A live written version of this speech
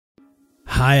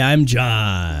Hi, I'm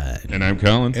John. And I'm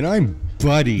Colin. And I'm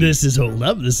Buddy. This is Hold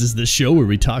Up. This is the show where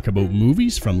we talk about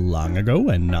movies from long ago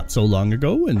and not so long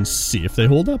ago and see if they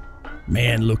hold up.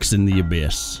 Man looks in the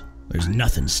abyss. There's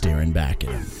nothing staring back at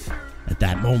him. At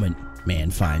that moment, man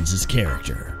finds his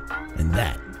character. And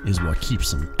that is what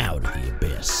keeps him out of the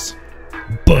abyss.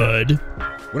 Bud.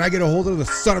 When I get a hold of the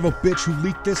son of a bitch who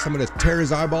leaked this, I'm going to tear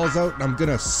his eyeballs out and I'm going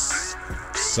to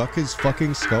suck his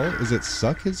fucking skull. Is it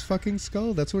suck his fucking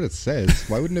skull? That's what it says.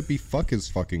 Why wouldn't it be fuck his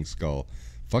fucking skull?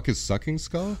 Fuck his sucking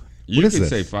skull? You can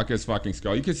say fuck his fucking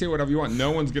skull. You can say whatever you want.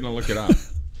 No one's going to look it up.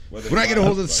 When I get a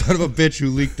hold of the son of a bitch who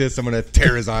leaked this, I'm going to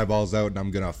tear his eyeballs out and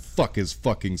I'm going to fuck his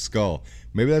fucking skull.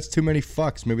 Maybe that's too many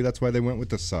fucks. Maybe that's why they went with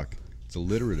the suck. It's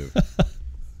alliterative.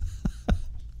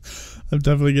 I'm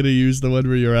definitely going to use the one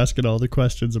where you're asking all the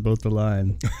questions about the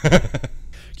line.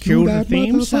 Cue the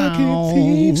theme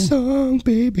song,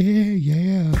 baby,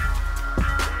 yeah.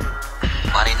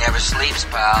 Money never sleeps,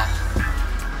 pal.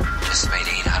 Just made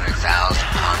 800,000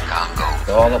 Hong Kong gold. It's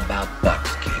all about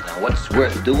bucks, kid. Now, what's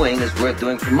worth doing is worth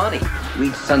doing for money.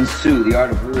 Read Sun Tzu, The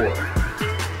Art of War.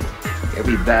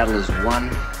 Every battle is won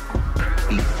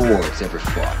before it's ever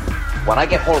fought. When I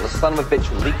get hold of the son of a bitch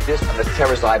who leaked this, I'm gonna tear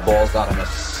his eyeballs out. I'm gonna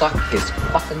suck his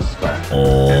fucking skull.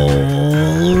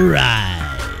 All right.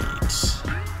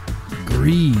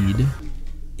 Greed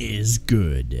is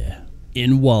good.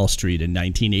 In Wall Street in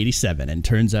 1987, and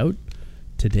turns out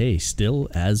today still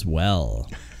as well.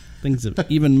 Things are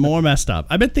even more messed up.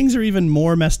 I bet things are even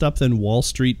more messed up than Wall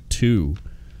Street 2,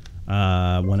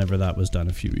 whenever that was done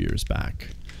a few years back.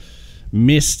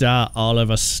 Mr.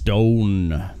 Oliver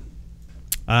Stone.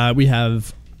 We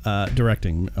have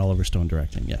directing, Oliver Stone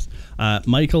directing, yes.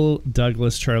 Michael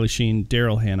Douglas, Charlie Sheen,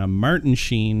 Daryl Hannah, Martin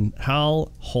Sheen,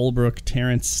 Hal Holbrook,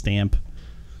 Terrence Stamp,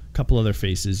 a couple other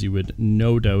faces you would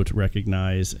no doubt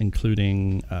recognize,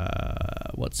 including,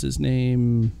 what's his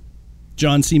name?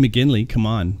 John C. McGinley, come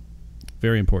on.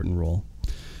 Very important role.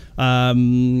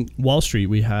 Wall Street,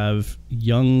 we have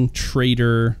young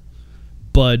trader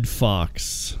Bud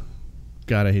Fox.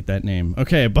 God, I hate that name.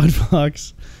 Okay, Bud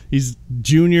Fox. He's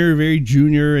junior, very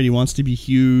junior, and he wants to be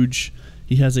huge.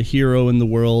 He has a hero in the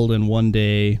world, and one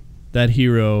day that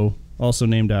hero, also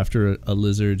named after a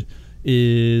lizard,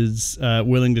 is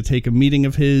willing to take a meeting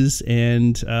of his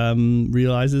and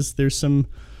realizes there's some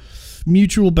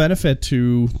mutual benefit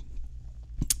to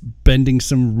bending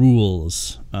some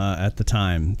rules at the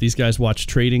time. These guys watch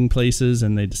Trading Places,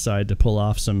 and they decide to pull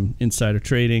off some insider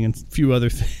trading and a few other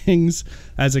things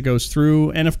as it goes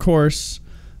through. And, of course,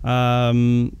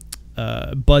 Bud's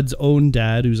own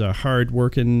dad, who's a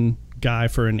hard-working guy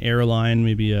for an airline,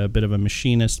 maybe a bit of a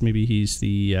machinist. Maybe he's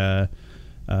the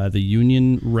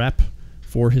union rep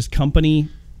for his company,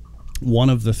 one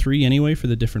of the three anyway, for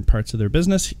the different parts of their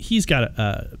business. He's got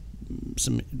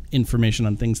some information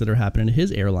on things that are happening to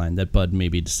his airline that Bud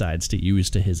maybe decides to use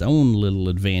to his own little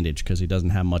advantage because he doesn't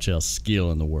have much else skill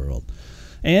in the world.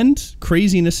 And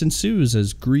craziness ensues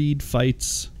as greed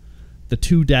fights the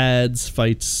two dads,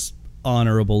 fights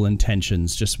honorable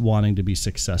intentions, just wanting to be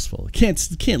successful.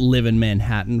 Can't live in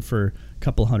Manhattan for a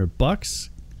couple $100.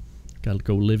 Got to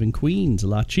go live in Queens, a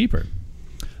lot cheaper.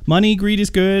 Money, greed is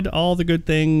good. All the good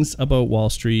things about Wall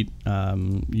Street.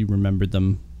 You remembered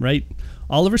them, right?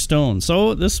 Oliver Stone.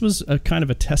 So this was a kind of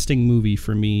a testing movie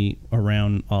for me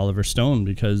around Oliver Stone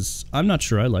because I'm not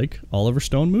sure I like Oliver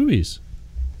Stone movies.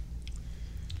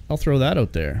 I'll throw that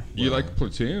out there. You like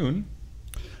Platoon?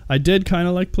 I did kind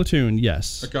of like Platoon,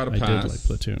 yes. I got a pass. I did like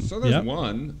Platoon. So there's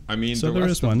one. I mean, so the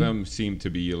rest of them seem to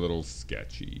be a little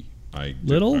sketchy.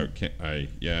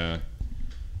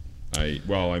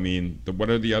 Well, I mean, what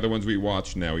are the other ones we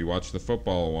watched now? We watched the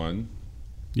football one.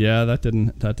 Yeah, that didn't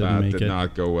make it. That did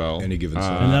not go well. Any given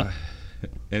Sunday.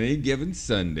 Any given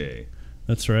Sunday.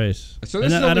 That's right. So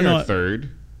this is only our third.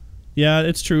 Yeah,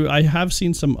 it's true. I have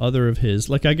seen some other of his.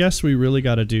 Like, I guess we really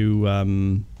got to do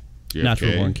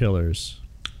Natural Born Killers.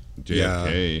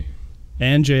 JFK. Yeah.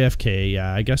 And JFK,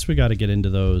 yeah. I guess we got to get into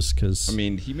those because... I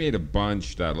mean, he made a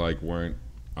bunch that, like, weren't...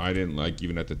 I didn't like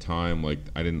even at the time. Like,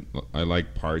 I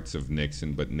liked parts of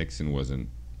Nixon, but Nixon wasn't...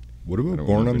 What about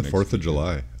Born on the 4th of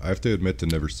July? I have to admit to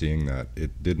never seeing that.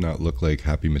 It did not look like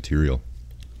happy material.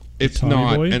 It's Tommy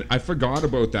not, Boy? and I forgot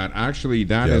about that. Actually,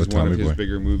 that is one of his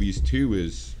bigger movies too.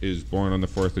 Is Born on the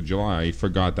 4th of July. I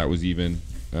forgot that was even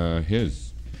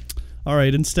his. All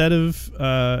right. Instead of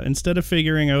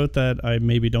figuring out that I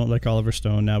maybe don't like Oliver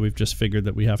Stone, now we've just figured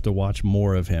that we have to watch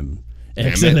more of him.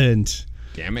 Excellent.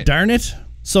 Damn it. Darn it.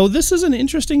 So this is an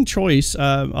interesting choice.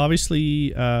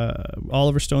 Obviously,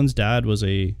 Oliver Stone's dad was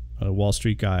a Wall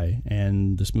Street guy,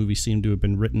 and this movie seemed to have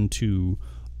been written to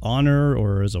honor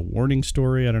or as a warning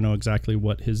story. I don't know exactly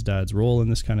what his dad's role in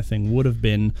this kind of thing would have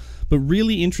been, but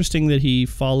really interesting that he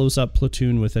follows up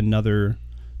Platoon with another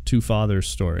Two Fathers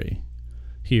story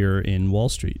here in Wall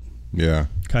Street. Yeah.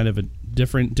 Kind of a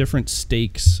different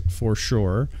stakes for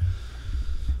sure.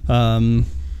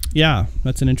 Yeah,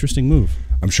 that's an interesting move.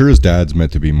 I'm sure his dad's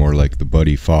meant to be more like the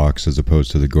Buddy Fox as opposed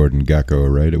to the Gordon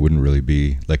Gekko, right? It wouldn't really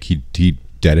be like he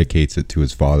dedicates it to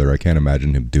his father. I can't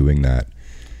imagine him doing that.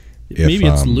 Maybe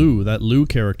it's Lou, that Lou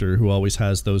character who always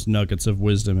has those nuggets of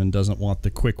wisdom and doesn't want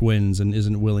the quick wins and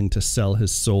isn't willing to sell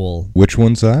his soul. Which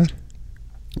one's that?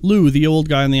 Lou, the old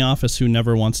guy in the office who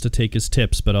never wants to take his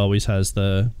tips, but always has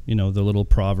the little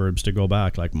proverbs to go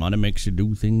back, like money makes you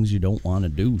do things you don't want to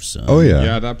do, son. Oh, yeah.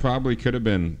 Yeah, that probably could have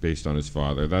been based on his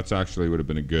father. That's actually would have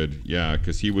been a good,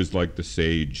 because he was like the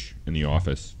sage in the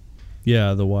office.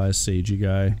 Yeah, the wise, sagey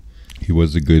guy. He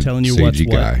was a good,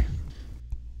 sagey guy.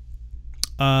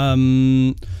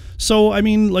 So, I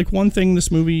mean, like one thing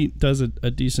this movie does a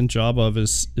decent job of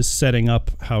is setting up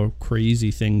how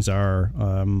crazy things are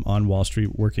on Wall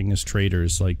Street working as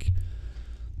traders, like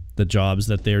the jobs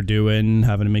that they're doing,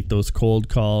 having to make those cold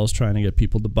calls, trying to get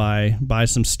people to buy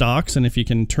some stocks. And if you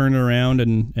can turn around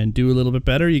and do a little bit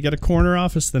better, you get a corner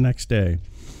office the next day.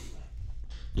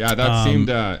 Yeah, that seemed,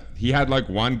 he had like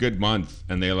one good month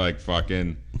and they like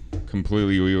fucking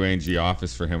completely rearranged the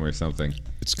office for him or something.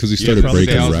 It's because he started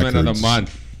breaking salesman records. Of the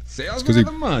month. Salesman of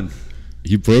the month.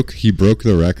 He broke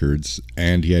the records,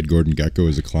 and he had Gordon Gekko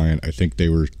as a client. I think they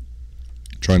were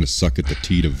trying to suck at the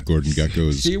teat of Gordon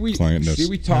Gekko's clientness.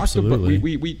 We talked about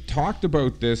we talked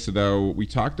about this though. We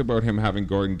talked about him having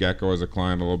Gordon Gekko as a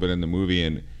client a little bit in the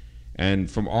movie, and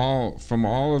from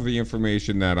all of the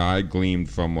information that I gleaned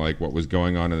from like what was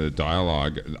going on in the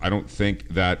dialogue, I don't think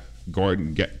that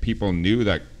people knew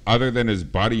that, other than his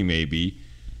buddy maybe,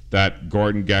 that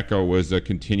Gordon Gekko was a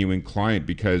continuing client,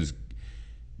 because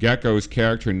Gekko's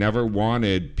character never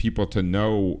wanted people to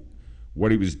know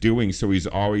what he was doing, so he's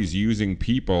always using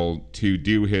people to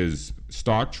do his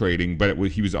stock trading, but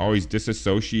he was always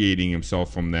disassociating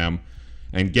himself from them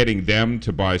and getting them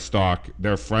to buy stock,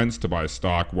 their friends to buy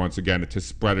stock, once again, to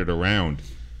spread it around.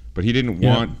 But he didn't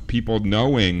want people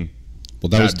knowing. Well,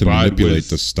 that was to manipulate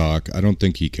the stock. I don't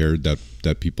think he cared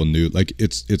that people knew. Like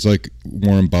it's like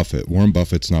Warren Buffett. Warren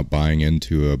Buffett's not buying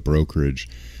into a brokerage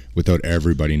without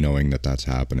everybody knowing that that's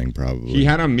happening, probably. He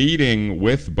had a meeting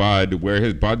with Bud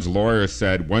where Bud's lawyer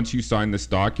said, once you sign this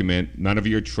document, none of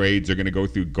your trades are going to go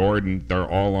through Gordon. They're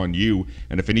all on you.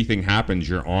 And if anything happens,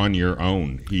 you're on your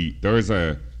own. There was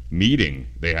a meeting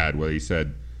they had where he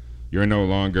said, you're no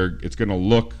longer, it's going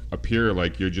to appear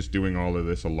like you're just doing all of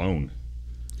this alone.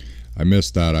 I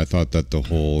missed that. I thought that the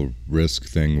whole risk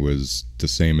thing was the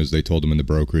same as they told him in the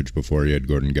brokerage before he had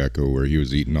Gordon Gekko, where he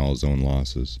was eating all his own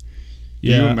losses.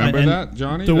 Yeah, do you remember that,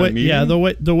 Johnny?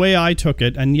 The way I took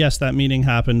it, and yes, that meeting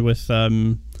happened with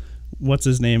what's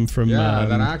his name from that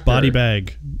actor. Body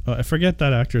Bag. I forget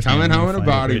that actor's name. Coming home in a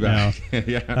body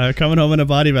bag. Coming home in a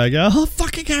body bag. I'll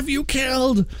fucking have you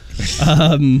killed.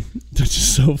 That's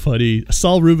just so funny.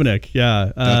 Saul Rubinek.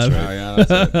 Yeah. That's right. Yeah,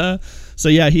 that's it. So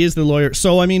yeah, he is the lawyer.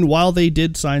 So I mean, while they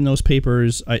did sign those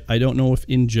papers, I don't know if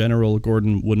in general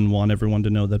Gordon wouldn't want everyone to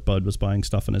know that Bud was buying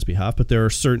stuff on his behalf, but there are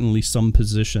certainly some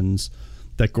positions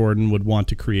that Gordon would want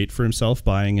to create for himself,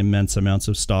 buying immense amounts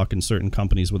of stock in certain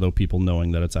companies without people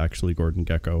knowing that it's actually Gordon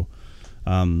Gekko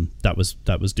that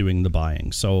was doing the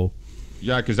buying. So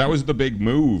yeah, because that was the big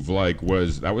move.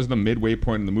 That was the midway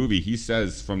point in the movie. He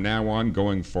says from now on,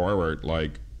 going forward,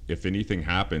 like, if anything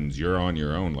happens, you're on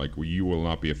your own. Like, you will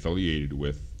not be affiliated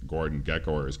with Gordon Gekko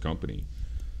or his company.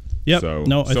 Yep. So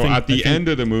at the end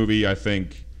of the movie, I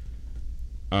think.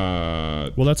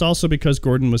 Well, that's also because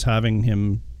Gordon was having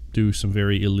him do some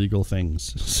very illegal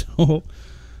things. So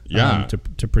yeah,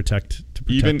 to protect.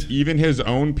 Even his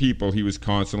own people, he was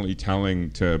constantly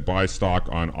telling to buy stock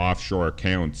on offshore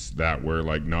accounts that were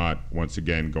like not, once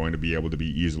again, going to be able to be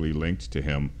easily linked to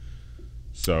him.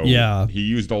 So yeah, he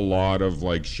used a lot of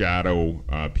like shadow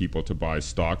people to buy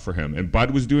stock for him. And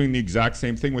Bud was doing the exact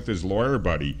same thing with his lawyer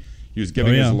buddy. He was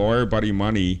giving his lawyer buddy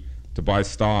money to buy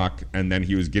stock, and then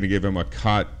he was going to give him a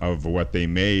cut of what they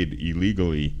made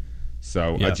illegally.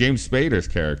 So James Spader's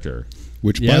character.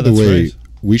 Which, by the way,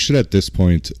 we should at this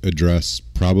point address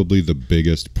probably the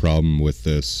biggest problem with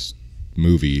this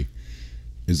movie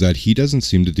is that he doesn't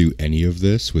seem to do any of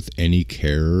this with any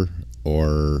care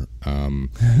or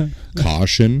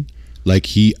caution. Like,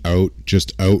 he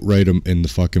outright in the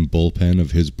fucking bullpen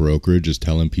of his brokerage is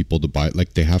telling people to buy.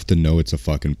 Like, they have to know it's a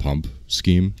fucking pump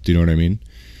scheme. Do you know what I mean?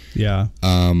 Yeah.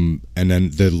 And then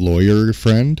the lawyer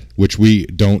friend, which we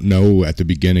don't know at the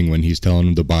beginning when he's telling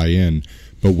him to buy in,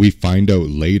 but we find out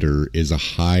later is a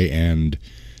high-end,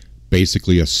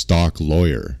 basically a stock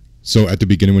lawyer. So at the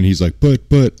beginning when he's like, but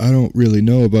I don't really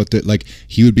know about that, like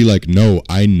he would be like, no,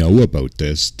 I know about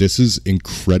this. This is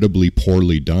incredibly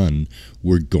poorly done.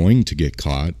 We're going to get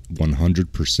caught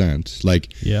 100%.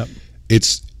 Like, Yep.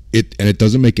 And it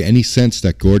doesn't make any sense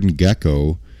that Gordon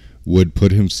Gekko would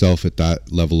put himself at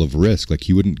that level of risk. Like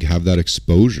he wouldn't have that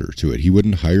exposure to it. He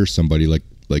wouldn't hire somebody like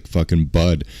fucking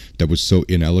Bud that was so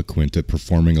ineloquent at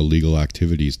performing illegal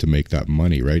activities to make that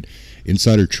money, right?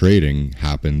 Insider trading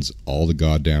happens all the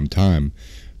goddamn time,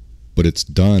 but it's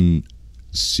done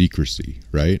secrecy,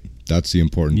 right? That's the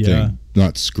important thing.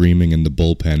 Not screaming in the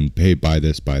bullpen, hey, buy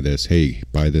this, hey,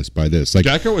 buy this. Like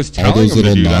Gekko was all telling those him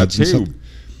little to do nods that and too. stuff.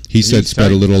 He said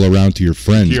spread a little around to your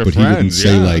friends, To your but he wouldn't friends,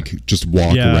 say yeah. like just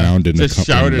walk around in Just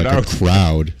shout it like out. a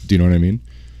crowd. Do you know what I mean?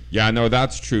 Yeah, no,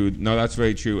 that's true. No, that's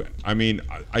very true. I mean,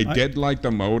 I did like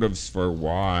the motives for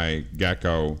why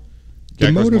Gekko's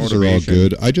The motives are all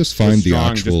good. I just find the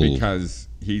actual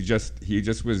just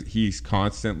because he's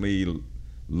constantly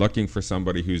looking for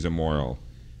somebody who's immoral,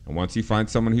 and once he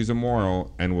finds someone who's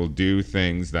immoral and will do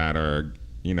things that are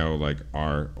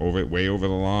are way over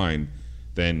the line,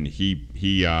 then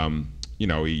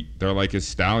they're like his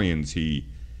stallions. He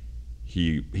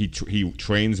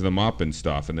trains them up and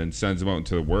stuff, and then sends them out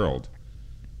into the world.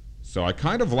 So I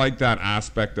kind of like that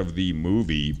aspect of the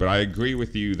movie, but I agree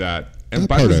with you that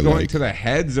Bud was going to the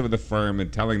heads of the firm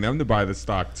and telling them to buy the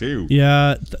stock too.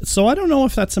 Yeah, so I don't know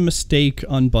if that's a mistake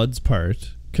on Bud's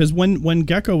part, because when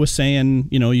Gekko was saying,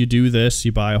 you do this,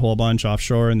 you buy a whole bunch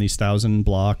offshore in these 1,000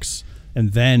 blocks,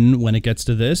 and then when it gets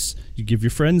to this, you give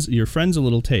your friends a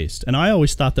little taste. And I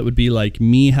always thought that would be like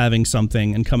me having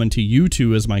something and coming to you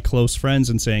two as my close friends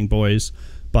and saying, boys,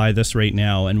 buy this right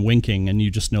now, and winking, and you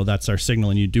just know that's our signal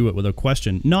and you do it without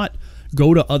question. Not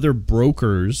go to other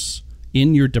brokers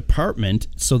in your department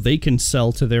so they can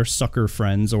sell to their sucker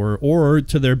friends or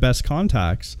to their best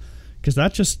contacts, because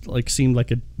that just seemed like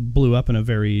it blew up in a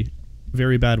very,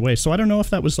 very bad way. So I don't know if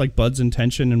that was Bud's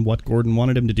intention and what Gordon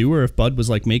wanted him to do, or if Bud was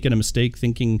making a mistake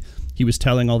thinking he was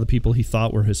telling all the people he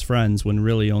thought were his friends when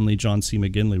really only John C.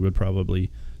 McGinley would probably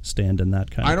stand in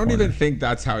that kind of I don't corner. even think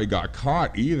that's how he got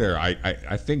caught either.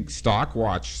 I think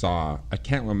Stockwatch saw, I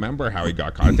can't remember how he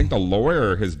got caught. I think his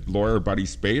lawyer buddy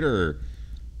Spader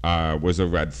was a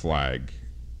red flag.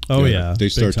 Oh yeah, they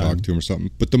start talking to him or something.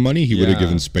 But the money he would have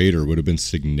given Spader would have been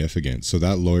significant. So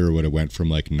that lawyer would have went from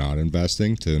not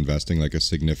investing to investing a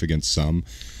significant sum.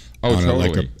 Oh,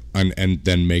 totally. And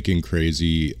then making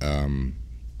crazy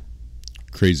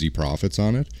profits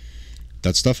on it.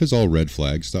 That stuff is all red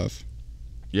flag stuff.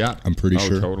 Yeah, I'm pretty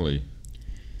sure. Totally.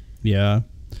 Yeah.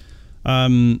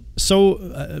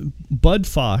 So Bud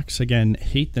Fox, again,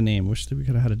 hate the name. Wish that we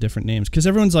could have had a different names, because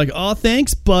everyone's like, "Oh,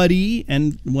 thanks, buddy,"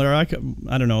 and where I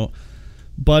don't know,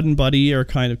 Bud and buddy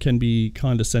can be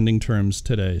condescending terms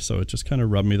today, so it just kind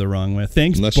of rubbed me the wrong way.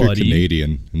 Thanks, unless buddy. You're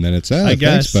Canadian, and then it's I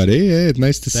guess. thanks, buddy. Hey,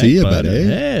 nice to see you, buddy.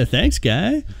 Hey, thanks,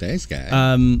 guy. Thanks,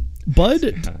 guy.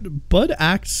 Bud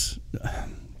acts.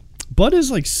 Bud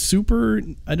is super.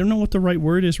 I don't know what the right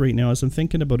word is right now as I'm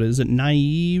thinking about it. Is it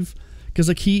naive? Because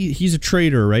he's a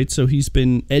trader, right? So he's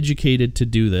been educated to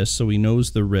do this, so he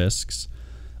knows the risks.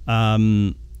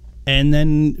 And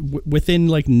then within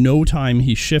no time,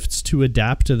 he shifts to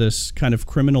adapt to this kind of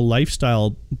criminal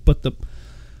lifestyle. But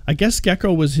I guess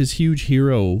Gekko was his huge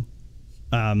hero,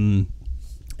 and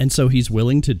so he's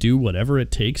willing to do whatever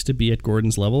it takes to be at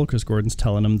Gordon's level, because Gordon's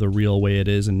telling him the real way it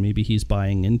is, and maybe he's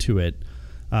buying into it.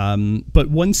 But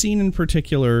one scene in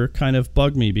particular kind of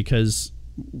bugged me, because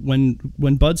when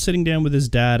Bud's sitting down with his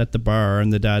dad at the bar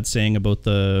and the dad's saying about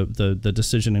the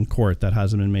decision in court that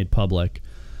hasn't been made public,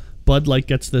 Bud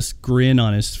gets this grin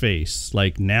on his face,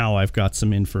 now I've got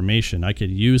some information, I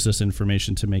could use this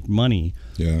information to make money.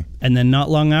 Yeah. And then not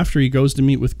long after, he goes to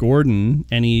meet with Gordon,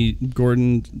 and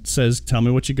Gordon says, "Tell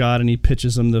me what you got," and he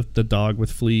pitches him the dog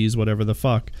with fleas, whatever the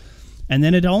fuck. And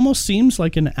then it almost seems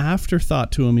like an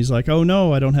afterthought to him. He's like, "Oh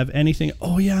no, I don't have anything.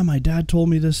 Oh yeah, my dad told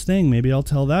me this thing. Maybe I'll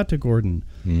tell that to Gordon."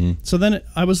 Mm-hmm. So then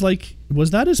I was like,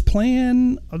 was that his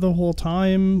plan the whole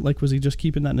time? Was he just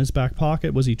keeping that in his back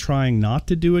pocket? Was he trying not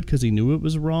to do it because he knew it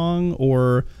was wrong?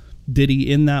 Or did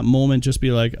he in that moment just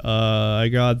be like, I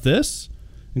got this?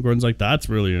 And Gordon's like, "That's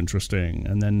really interesting."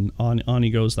 And then on he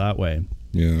goes that way.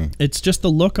 Yeah, it's just the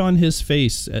look on his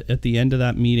face at the end of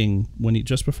that meeting when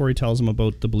just before he tells him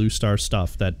about the Blue Star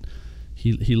stuff, that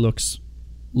he looks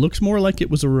more like it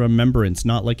was a remembrance,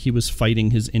 not like he was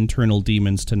fighting his internal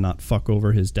demons to not fuck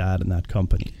over his dad and that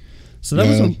company. So that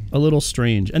was a little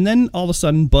strange. And then all of a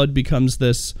sudden, Bud becomes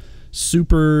this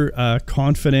super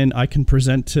confident. I can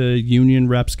present to union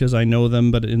reps because I know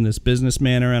them, but in this business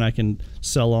manner, and I can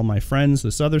sell all my friends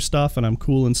this other stuff, and I'm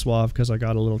cool and suave because I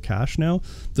got a little cash now.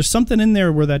 There's something in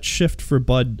there where that shift for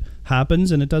Bud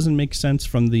happens, and it doesn't make sense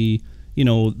from the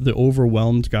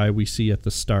overwhelmed guy we see at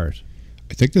the start.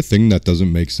 I think the thing that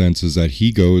doesn't make sense is that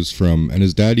he goes from, and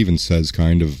his dad even says,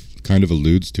 kind of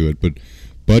alludes to it, but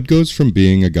Bud goes from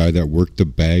being a guy that worked the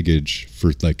baggage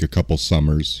for like a couple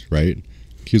summers, right?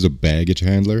 He was a baggage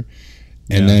handler,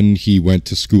 and then he went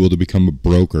to school to become a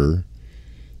broker.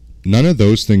 None of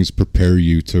those things prepare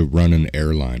you to run an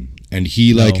airline. And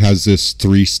he has this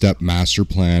 3-step master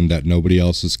plan that nobody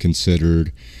else has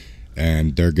considered,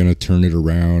 and they're gonna turn it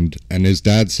around. And his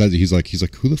dad says he's like,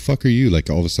 who the fuck are you? Like,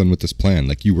 all of a sudden with this plan,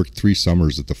 like, you worked 3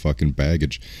 summers at the fucking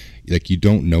baggage, like, you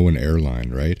don't know an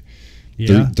airline, right?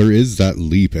 Yeah. There is that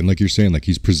leap, and like you're saying, like,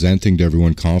 he's presenting to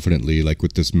everyone confidently, like,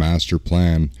 with this master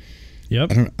plan.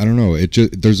 Yep. I don't know. It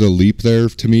just, there's a leap there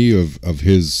to me of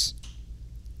his,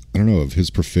 I don't know, of his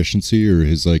proficiency or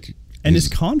his like, and his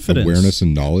confidence, awareness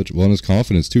and knowledge. Well, and his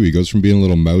confidence too. He goes from being a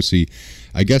little mousy.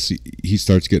 I guess he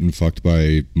starts getting fucked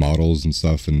by models and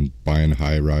stuff, and buying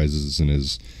high rises, and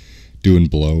is doing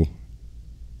blow.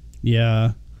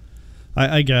 Yeah,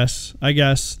 I guess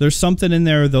there's something in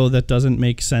there though that doesn't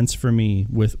make sense for me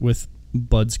with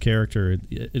Bud's character.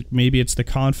 Maybe it's the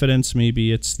confidence,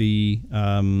 maybe it's the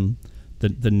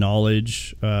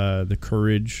knowledge, the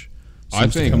courage.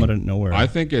 Seems to come out of nowhere. I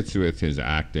think it's with his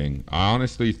acting. I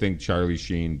honestly think Charlie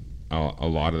Sheen a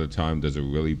lot of the time does a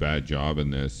really bad job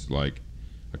in this. Like,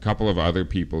 a couple of other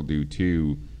people do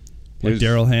too. Like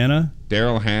Daryl Hannah?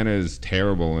 Daryl Hannah is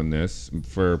terrible in this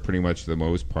for pretty much the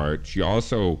most part. She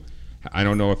also, I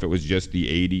don't know if it was just the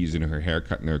 80s and her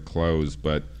haircut and her clothes,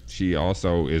 but she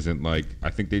also isn't like, I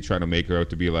think they try to make her out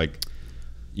to be like,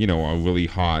 you know, a really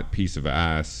hot piece of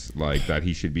ass, like, that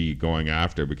he should be going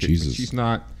after, because she's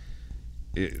not.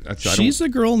 She's the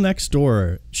girl next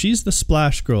door. She's the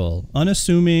splash girl,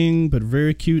 unassuming but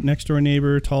very cute next door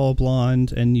neighbor, tall,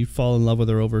 blonde, and you fall in love with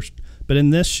her over. But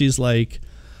in this, she's like,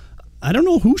 I don't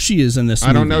know who she is in this movie.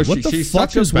 I don't know. What the she's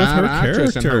fuck such a is bad with her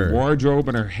actress, character? and her wardrobe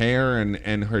and her hair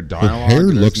and her dialogue. Her hair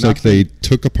looks like they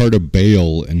took apart a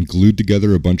bale and glued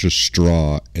together a bunch of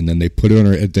straw, and then they put it on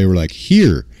her head. They were like,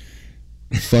 here,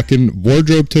 fucking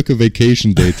wardrobe took a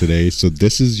vacation day today, so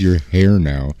this is your hair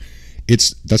now.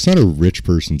 That's not a rich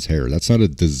person's hair. That's not a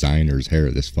designer's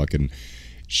hair.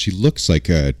 She looks like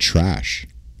a trash.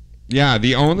 Yeah,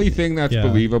 the only thing that's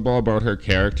believable about her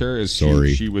character is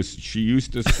she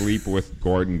used to sleep with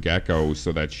Gordon Gekko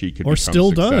so that she could become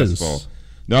successful. Does.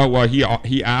 No, well,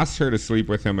 he asked her to sleep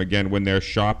with him again when they're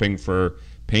shopping for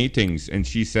paintings, and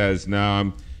she says, "No,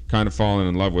 I'm kind of falling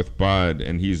in love with Bud,"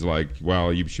 and he's like,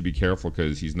 "Well, you should be careful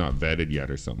because he's not vetted yet,"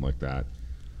 or something like that.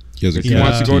 He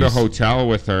wants to go to a hotel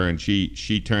with her, and she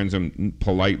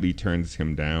politely turns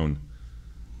him down.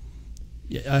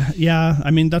 Yeah.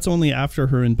 I mean, that's only after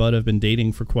her and Bud have been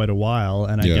dating for quite a while,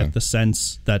 and I get the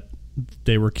sense that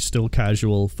they were still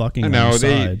casual fucking. I know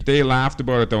they laughed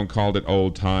about it though and called it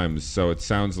old times. So it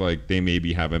sounds like they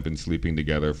maybe haven't been sleeping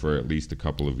together for at least a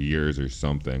couple of years or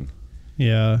something.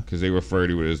 Yeah, because they refer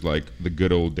to it as like the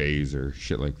good old days or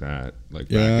shit like that. Like,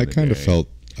 yeah, I kind of felt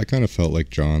like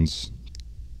John's.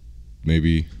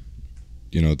 Maybe,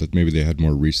 you know, that maybe they had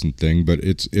more recent thing, but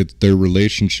it's their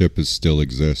relationship still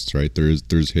exists, right?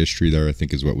 There's history there, I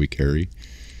think, is what we carry.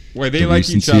 Well, they like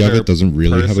each other. Of it doesn't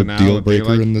really have a deal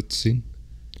breaker in the scene.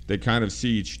 They kind of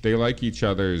they like each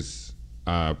other's.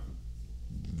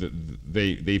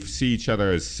 They see each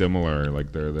other as similar,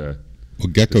 like they're the. Well,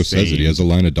 Gekko says it. He has a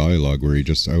line of dialogue where he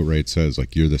just outright says,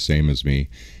 like, "You're the same as me,"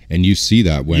 and you see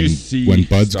that when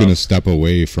Bud's gonna step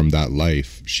away from that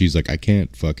life, she's like, "I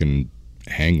can't fucking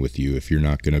hang with you if you're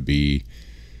not gonna be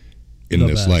in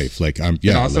this life." Like, I'm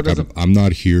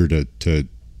not here to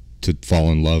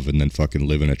fall in love and then fucking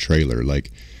live in a trailer.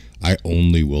 Like, I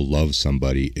only will love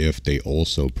somebody if they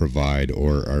also provide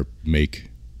or make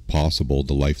possible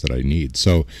the life that I need.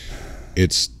 So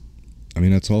it's. I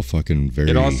mean, that's all fucking very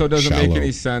It also doesn't shallow. make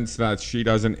any sense that she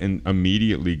doesn't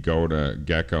immediately go to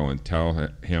Gekko and tell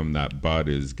him that Bud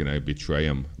is going to betray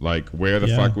him. Like, where the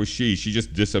fuck was she? She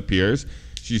just disappears.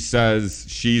 She says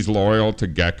she's loyal to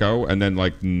Gekko and then,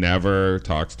 like, never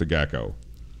talks to Gekko.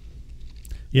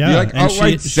 Yeah. He, like,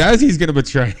 outright says he's going to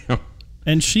betray him.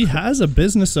 And she has a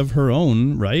business of her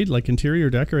own, right? Like, interior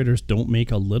decorators don't make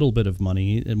a little bit of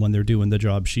money when they're doing the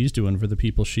job she's doing for the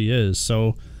people she is.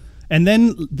 So... And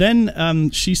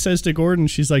then she says to Gordon,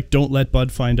 she's like, "Don't let Bud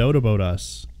find out about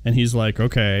us." And he's like,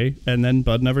 "Okay." And then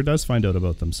Bud never does find out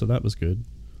about them, so that was good.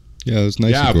 Yeah, it was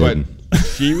nice. Yeah, but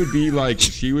she would be like,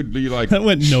 that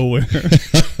went nowhere.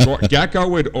 Gecko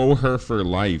would owe her for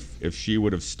life if she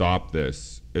would have stopped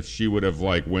this. If she would have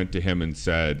like went to him and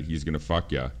said he's gonna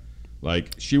fuck ya,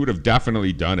 like she would have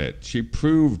definitely done it. She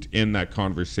proved in that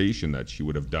conversation that she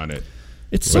would have done it.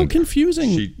 It's so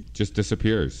confusing. She just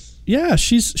disappears. Yeah,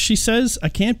 she says, "I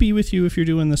can't be with you if you're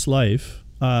doing this life,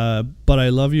 but I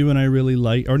love you and I really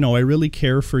I really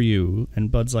care for you."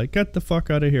 And Bud's like, "Get the fuck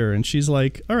out of here." And she's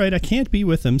like, "All right, I can't be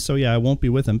with him, so yeah, I won't be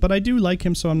with him. But I do like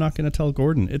him, so I'm not going to tell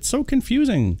Gordon." It's so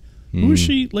confusing. Who is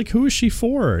she? Like, who is she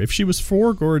for? If she was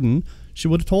for Gordon, she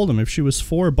would have told him. If she was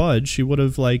for Bud, she would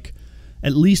have like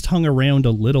at least hung around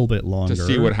a little bit longer to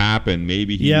see what happened.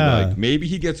 Maybe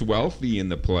he gets wealthy in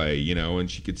the play, you know,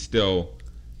 and she could still.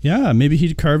 Yeah, maybe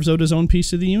he carves out his own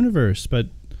piece of the universe, but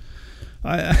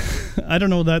I don't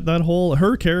know, that whole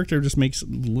her character just makes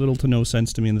little to no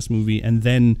sense to me in this movie, and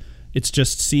then it's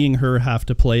just seeing her have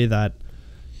to play that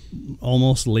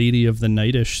almost Lady of the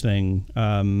Night-ish thing.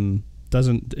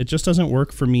 It just doesn't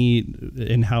work for me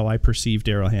in how I perceive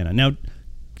Daryl Hannah. Now,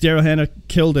 Daryl Hannah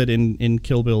killed it in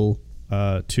Kill Bill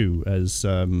 2 as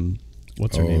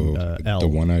what's her name? Elle. The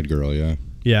one-eyed girl, yeah.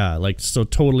 Yeah, like so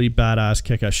totally badass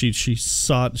kick-ass.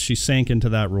 She sank into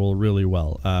that role really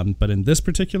well. But in this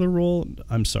particular role,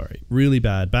 I'm sorry, really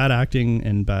bad acting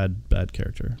and bad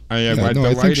character. I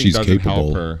think she's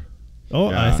capable. Help her. Oh,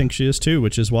 yeah. I think she is too,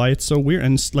 which is why it's so weird.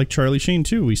 And like Charlie Sheen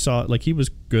too, we saw like he was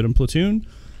good in Platoon.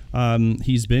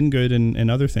 He's been good in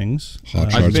other things.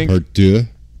 Hot Shots Part 2.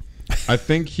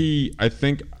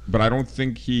 But I don't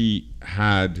think he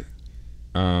had.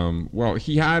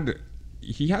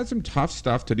 He had some tough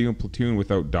stuff to do in Platoon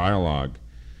without dialogue.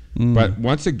 But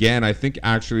once again, I think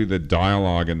actually the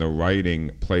dialogue and the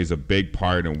writing plays a big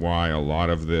part in why a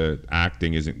lot of the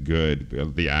acting isn't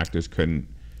good. The actors couldn't.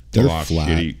 They're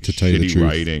flat, to tell you the truth.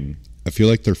 Writing. I feel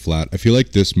like they're flat. I feel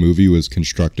like this movie was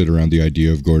constructed around the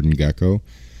idea of Gordon Gekko.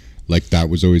 Like that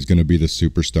was always going to be the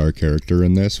superstar character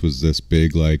in this. Was this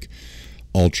big like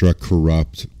ultra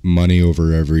corrupt, money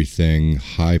over everything,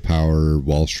 high power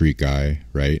Wall Street guy,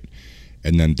 right?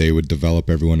 And then they would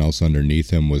develop everyone else underneath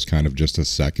him was kind of just a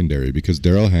secondary, because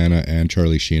Daryl Hannah and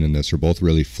Charlie Sheen in this are both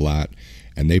really flat,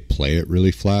 and they play it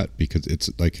really flat because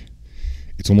it's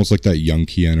almost like that young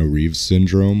Keanu Reeves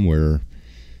syndrome where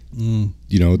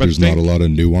there's not a lot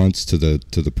of nuance to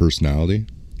the personality.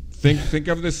 Think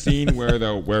of the scene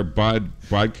where Bud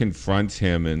confronts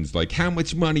him and is like, "How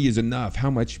much money is enough?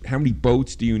 How many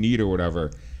boats do you need?" or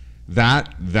whatever.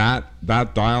 That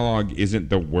dialogue isn't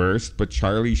the worst, but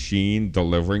Charlie Sheen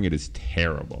delivering it is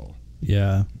terrible.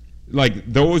 Yeah. Like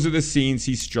those are the scenes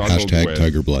he struggled with. #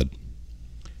 Tiger Blood.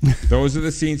 Those are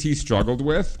the scenes he struggled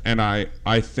with, and I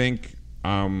think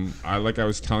like I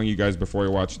was telling you guys before we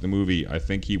watched the movie, I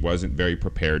think he wasn't very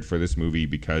prepared for this movie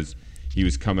because he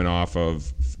was coming off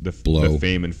of the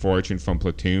fame and fortune from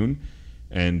Platoon,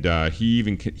 and he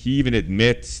even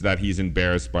admits that he's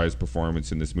embarrassed by his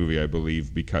performance in this movie, I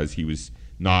believe, because he was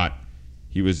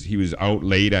out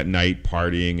late at night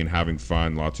partying and having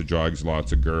fun, lots of drugs,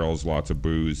 lots of girls, lots of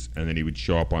booze, and then he would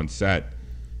show up on set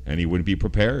and he wouldn't be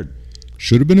prepared.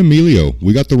 Should have been Emilio.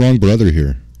 We got the wrong brother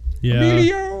here. Yeah.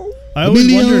 Emilio. I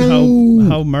always wondered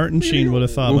how Martin Sheen would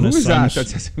have thought when his son.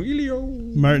 That's Emilio.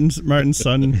 Martin's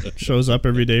son shows up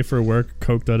every day for work,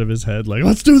 coked out of his head, like,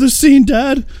 "Let's do this scene,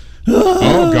 Dad."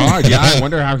 Oh God, yeah. I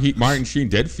wonder how Martin Sheen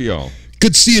did feel.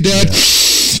 Good to see you, Dad.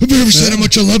 Have you ever said how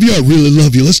much I love you? I really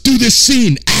love you. Let's do this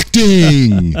scene.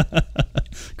 Acting.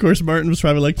 Of course, Martin was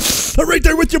probably like, "I'm right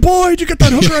there with you, boy. Did you get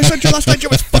that hooker I sent you last night? She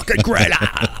was fucking great."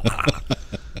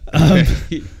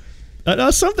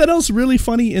 Something else really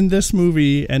funny in this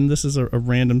movie, and this is a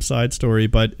random side story,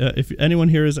 but if anyone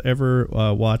here has ever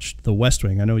watched The West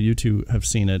Wing, I know you two have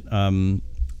seen it.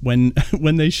 When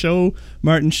they show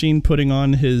Martin Sheen putting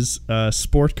on his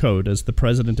sport coat as the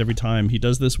president every time, he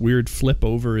does this weird flip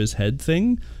over his head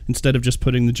thing instead of just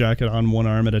putting the jacket on one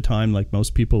arm at a time like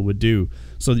most people would do.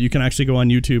 So that you can actually go on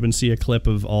YouTube and see a clip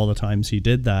of all the times he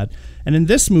did that. And in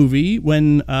this movie,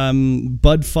 when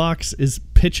Bud Fox is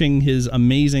pitching his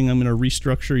amazing, "I'm going to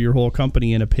restructure your whole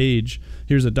company in a page,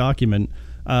 here's a document,"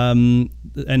 and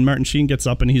Martin Sheen gets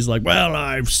up and he's like, "Well,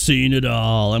 I've seen it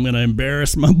all. I'm going to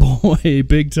embarrass my boy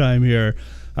big time here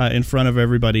in front of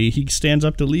everybody." He stands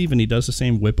up to leave and he does the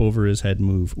same whip over his head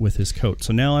move with his coat.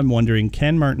 So now I'm wondering,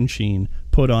 can Martin Sheen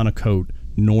put on a coat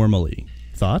normally?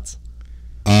 Thoughts?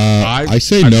 I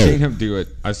say I've no. I've seen him do it.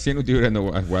 I've seen him do it in the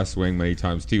West Wing many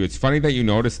times too. It's funny that you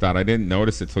noticed that. I didn't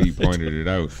notice it till you pointed it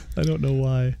out. I don't know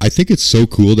why. I think it's so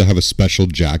cool to have a special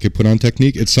jacket put on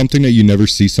technique. It's something that you never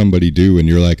see somebody do, and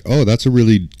you're like, "Oh, that's a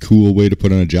really cool way to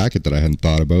put on a jacket that I hadn't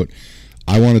thought about."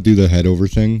 I want to do the head over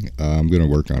thing. I'm going to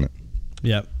work on it.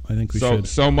 Yeah, I think we should.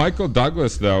 So Michael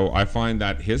Douglas, though, I find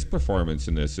that his performance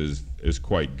in this is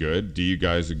quite good. Do you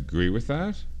guys agree with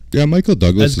that? Yeah, Michael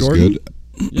Douglas is good.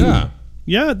 Yeah.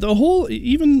 Yeah,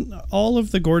 even all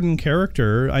of the Gordon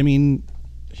character, I mean...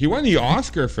 He won the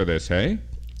Oscar for this, hey?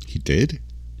 He did?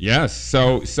 Yes.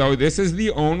 So this is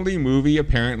the only movie,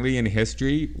 apparently, in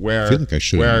history where, I feel like I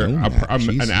should have known that.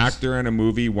 An actor in a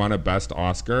movie won a Best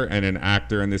Oscar, and an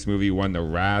actor in this movie won the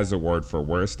Raz Award for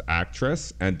Worst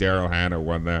Actress, and Daryl Hannah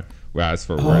won the Raz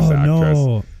for Worst Actress.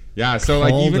 No. Yeah, so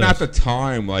like even at the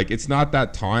time, like it's not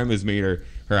that time has made her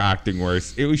acting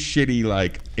worse. It was shitty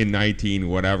like in 19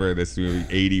 whatever this movie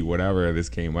 80 whatever this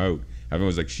came out. Everyone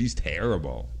was like, she's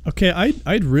terrible. Okay,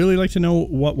 I'd really like to know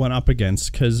what went up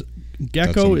against, because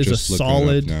Gecko is a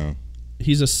solid.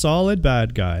 He's a solid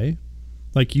bad guy.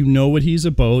 Like, you know what he's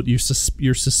about.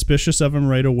 You're suspicious of him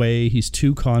right away. He's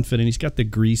too confident. He's got the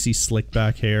greasy slick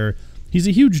back hair. He's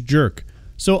a huge jerk.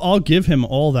 So I'll give him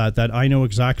all that I know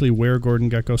exactly where Gordon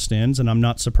Gekko stands, and I'm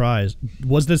not surprised.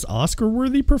 Was this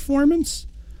Oscar-worthy performance?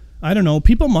 I don't know.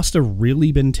 People must have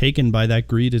really been taken by that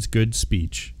greed is good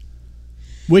speech.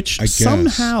 Which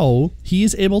somehow he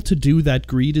is able to do that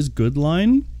greed is good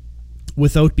line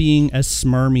without being as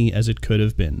smarmy as it could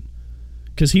have been.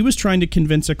 Because he was trying to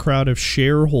convince a crowd of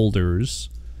shareholders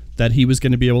that he was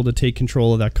going to be able to take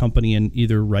control of that company and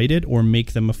either write it or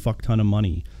make them a fuck ton of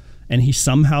money. And he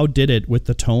somehow did it with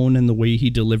the tone and the way he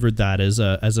delivered that as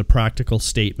a practical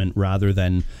statement rather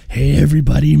than, hey,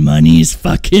 everybody, money's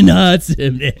fucking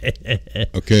awesome.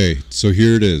 Okay, so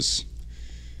here it is.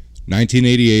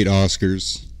 1988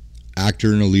 Oscars,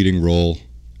 actor in a leading role,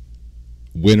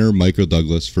 winner Michael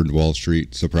Douglas for Wall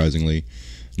Street, surprisingly.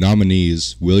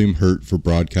 Nominees, William Hurt for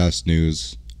Broadcast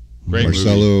News,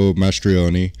 Marcello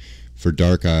Mastroianni for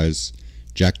Dark Eyes,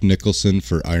 Jack Nicholson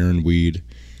for Iron Weed,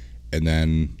 and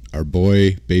then our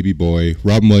boy, baby boy,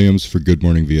 Robin Williams for Good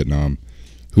Morning Vietnam,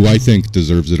 who I think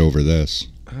deserves it over this.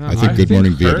 I think Good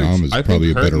Morning Vietnam is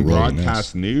probably a better role than this.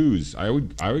 Broadcast News. I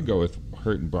would go with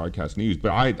Hurt in Broadcast News,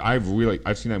 but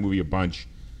I've seen that movie a bunch,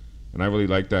 and I really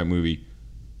like that movie.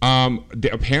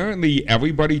 Apparently,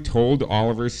 everybody told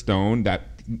Oliver Stone that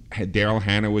Daryl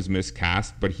Hannah was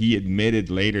miscast, but he admitted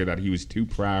later that he was too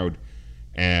proud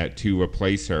to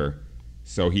replace her,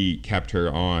 so he kept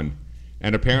her on.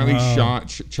 And apparently,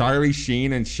 Charlie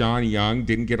Sheen and Sean Young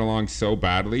didn't get along so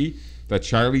badly that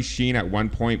Charlie Sheen at one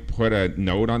point put a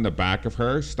note on the back of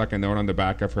her, stuck a note on the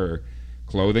back of her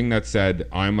clothing that said,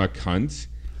 "I'm a cunt,"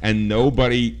 and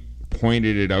nobody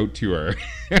pointed it out to her.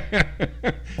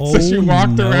 So she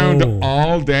walked around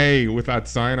all day with that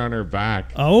sign on her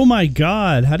back. Oh my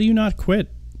God. How do you not quit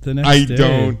the next day? I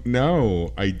don't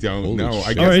know. I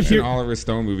guess in an Oliver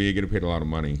Stone movie, you're going to pay a lot of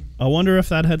money. I wonder if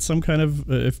that had some kind of,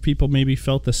 if people maybe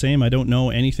felt the same. I don't know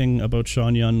anything about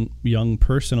Sean Young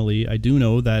personally. I do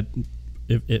know that,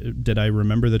 did I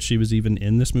remember that she was even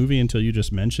in this movie until you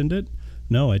just mentioned it?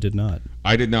 No, I did not.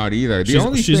 I did not either.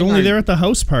 She's only there at the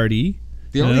house party.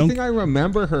 The only thing I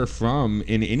remember her from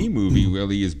in any movie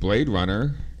really is Blade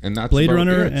Runner, and that's Blade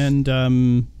Runner it. And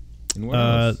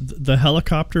the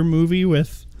helicopter movie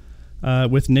with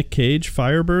Nick Cage,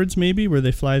 Firebirds, maybe, where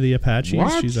they fly the Apaches.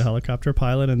 What? She's a helicopter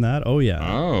pilot in that. Oh yeah.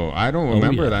 Oh, I don't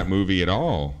remember that movie at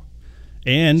all.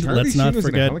 And let's not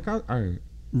forget,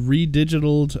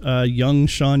 redigitaled young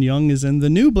Sean Young is in the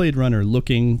new Blade Runner,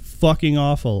 looking fucking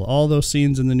awful. All those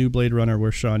scenes in the new Blade Runner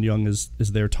where Sean Young is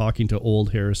there talking to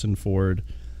old Harrison Ford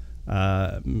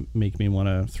make me want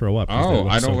to throw up. Oh,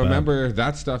 I don't remember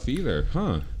that stuff either,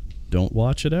 huh? Don't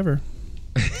watch it ever.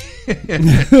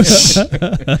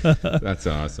 That's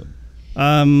awesome.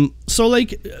 So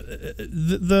like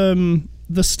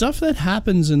the stuff that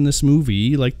happens in this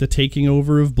movie, like the taking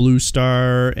over of Blue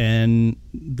Star and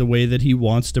the way that he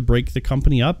wants to break the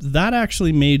company up, that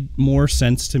actually made more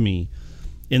sense to me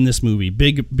in this movie.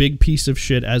 Big piece of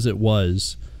shit as it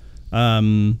was.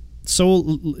 So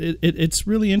it's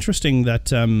really interesting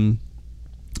that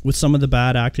with some of the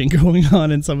bad acting going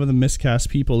on and some of the miscast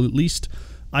people, at least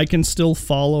I can still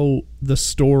follow the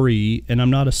story, and I'm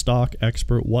not a stock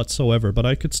expert whatsoever, but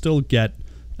I could still get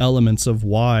elements of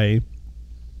why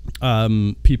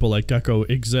people like Gekko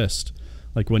exist.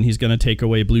 Like when he's going to take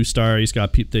away Blue Star,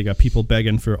 they got people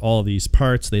begging for all these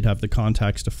parts. They'd have the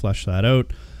contacts to flesh that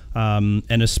out.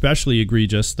 And especially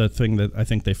egregious, the thing that I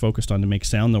think they focused on to make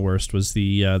sound the worst was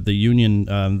the union,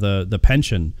 the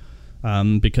pension.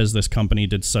 Because this company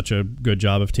did such a good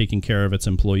job of taking care of its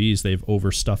employees, they've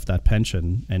overstuffed that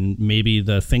pension. And maybe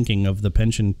the thinking of the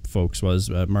pension folks was,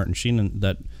 Martin Sheen,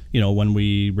 that, when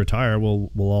we retire, we'll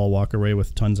all walk away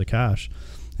with tons of cash.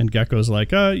 And Gekko's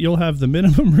like, you'll have the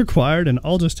minimum required and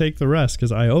I'll just take the rest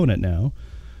because I own it now.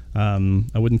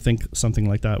 I wouldn't think something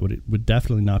like that would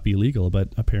definitely not be legal, but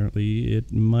apparently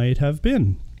it might have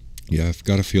been. Yeah, I've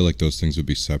got to feel like those things would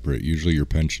be separate. Usually your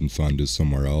pension fund is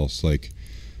somewhere else. Like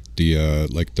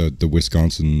the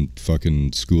Wisconsin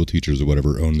fucking school teachers or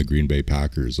whatever own the Green Bay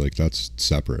Packers. Like that's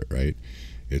separate, right?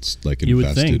 It's like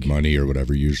invested money or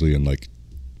whatever, usually in like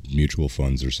mutual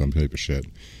funds or some type of shit.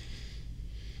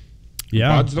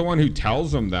 Yeah, Bud's the one who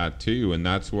tells them that too, and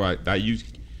that's what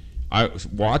I was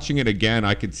watching it again.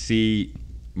 I could see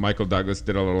Michael Douglas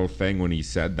did a little thing when he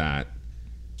said that,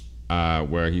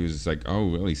 where he was like, "Oh,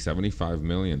 really? 75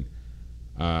 million?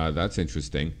 That's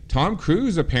interesting." Tom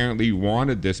Cruise apparently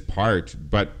wanted this part,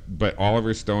 but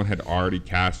Oliver Stone had already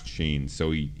cast Sheen,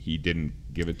 so he didn't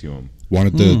give it to him.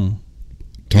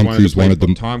 Tom Cruise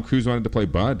wanted to play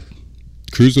Bud.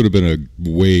 Cruise would have been a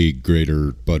way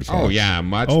greater Bud Fox. Oh yeah,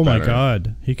 much better. Oh my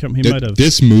God, he might have.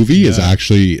 This movie is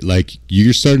actually like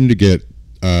you're starting to get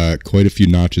quite a few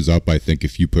notches up. I think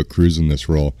if you put Cruise in this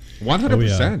role,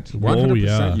 100%,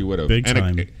 100%, you would have. Big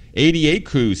time. 88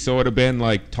 Cruise, so it'd have been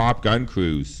like Top Gun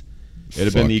Cruise. It'd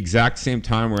have been the exact same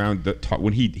time around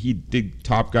when he did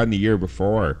Top Gun the year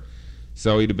before.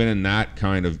 So he'd have been in that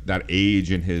kind of that age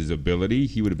and his ability.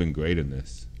 He would have been great in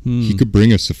this. He could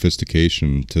bring a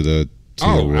sophistication to the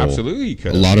role. Absolutely, he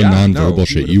could. A lot of nonverbal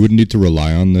shit. You wouldn't need to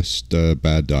rely on this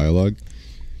bad dialogue.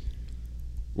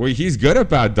 Well, he's good at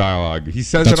bad dialogue. He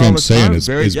says that's it all what I'm the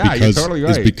saying. time. You're totally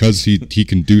right. It's because he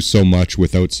can do so much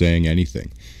without saying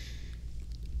anything.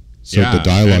 So the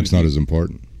dialogue's not as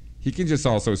important. He can just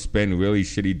also spin really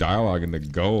shitty dialogue into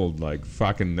gold like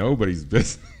fucking nobody's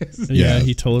business. Yeah,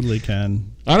 he totally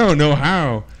can. I don't know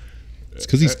how. It's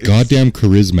because he's goddamn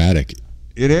charismatic.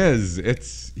 It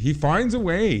is. He finds a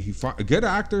way. Good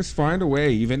actors find a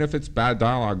way, even if it's bad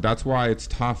dialogue. That's why it's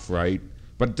tough, right?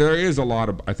 But there is a lot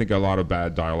of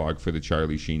bad dialogue for the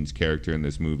Charlie Sheen's character in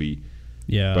this movie.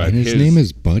 Yeah, but his name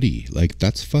is Buddy. Like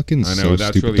that's fucking. I know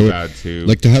that's stupid. really bad too.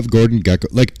 Like to have Gordon Gekko.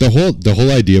 Like the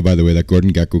whole idea, by the way, that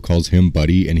Gordon Gekko calls him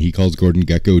Buddy and he calls Gordon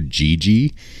Gekko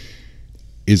Gigi,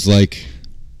 is like.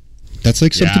 That's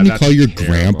like something you call your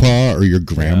grandpa or your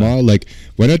grandma. Yeah. Like,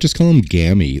 why not just call him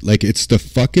Gammy? Like, it's the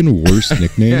fucking worst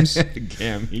nicknames.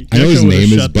 Gammy. I know his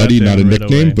name is Buddy, not a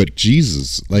nickname, but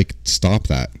Jesus, like, stop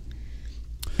that.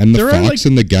 And the fox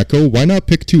and the gecko, why not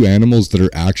pick two animals that are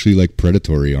actually, like,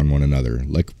 predatory on one another?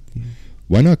 Like,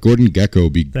 why not Gordon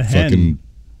Gekko be fucking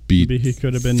Maybe he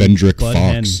could have been Fendrick Bud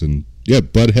Fox? Hen. And yeah,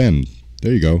 Bud Hen.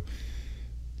 There you go.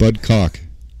 Bud Cock.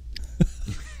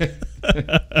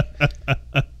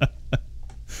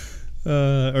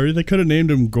 Or they could have named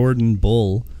him Gordon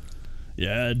Bull.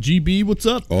 Yeah, GB, what's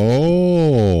up?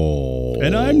 Oh,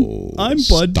 and I'm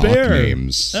Bud Bear.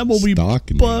 Names. That will be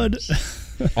Bud.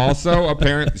 Also,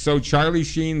 so Charlie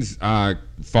Sheen's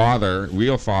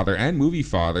real father, and movie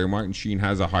father, Martin Sheen,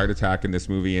 has a heart attack in this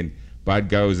movie, and Bud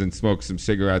goes and smokes some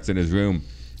cigarettes in his room.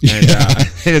 And,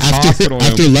 in his hospital room.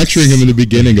 After lecturing him in the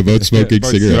beginning about smoking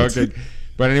cigarettes.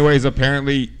 But anyways,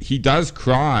 apparently he does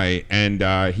cry,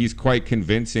 and he's quite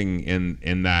convincing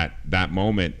in that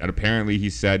moment. And apparently he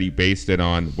said he based it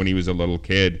on when he was a little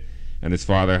kid, and his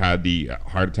father had the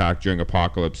heart attack during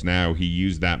Apocalypse Now. He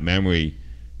used that memory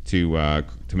to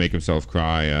make himself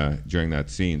cry during that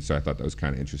scene. So I thought that was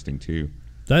kind of interesting too.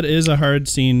 That is a hard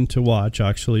scene to watch,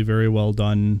 actually. Very well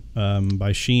done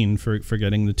by Sheen for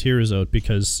getting the tears out,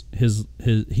 because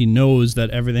he knows that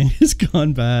everything has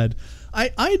gone bad.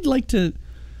 I'd like to...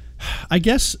 I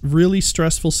guess really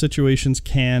stressful situations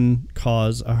can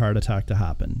cause a heart attack to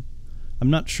happen.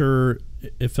 I'm not sure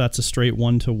if that's a straight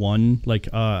one-to-one.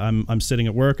 Like, I'm sitting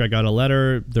at work, I got a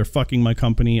letter, they're fucking my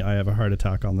company, I have a heart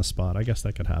attack on the spot. I guess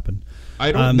that could happen.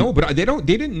 I don't know, but they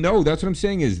didn't know. That's what I'm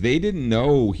saying, is they didn't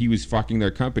know he was fucking their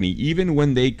company. Even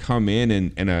when they come in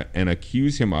and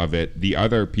accuse him of it, the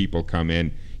other people come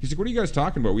in. He's like, what are you guys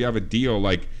talking about? We have a deal.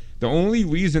 Like, the only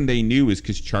reason they knew is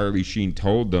because Charlie Sheen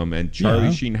told them, and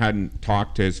Charlie Sheen hadn't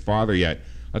talked to his father yet.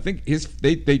 I think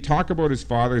they talk about his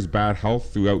father's bad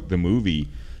health throughout the movie.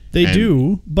 They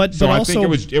do, but so also,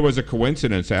 I think it was a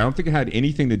coincidence. I don't think it had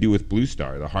anything to do with Blue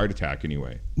Star, the heart attack,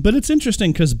 anyway. But it's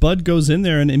interesting because Bud goes in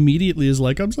there and immediately is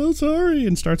like, "I'm so sorry,"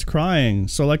 and starts crying.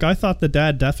 So like, I thought the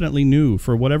dad definitely knew.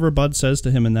 For whatever Bud says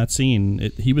to him in that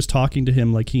scene, he was talking to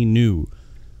him like he knew.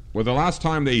 Well, the last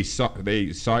time they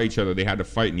saw each other, they had to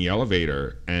fight in the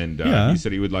elevator, and he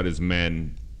said he would let his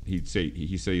men.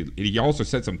 He also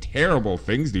said some terrible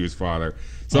things to his father.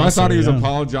 So I thought he was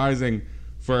apologizing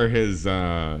for his,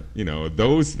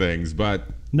 those things. But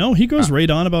no, he goes right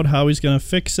on about how he's gonna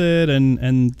fix it,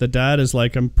 and the dad is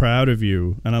like, "I'm proud of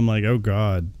you," and I'm like, "Oh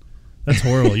God, that's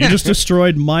horrible! You just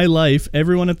destroyed my life,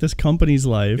 everyone at this company's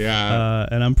life,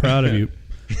 and I'm proud of you."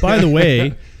 By the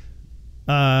way.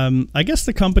 I guess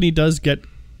the company does get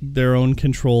their own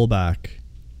control back.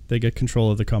 They get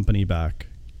control of the company back.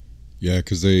 Yeah,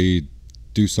 because they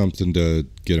do something to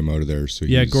get him out of there. So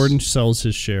yeah, Gordon sells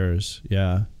his shares.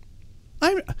 Yeah,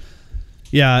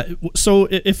 So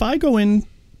if I go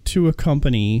into a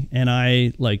company and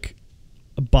I like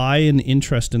buy an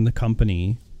interest in the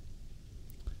company,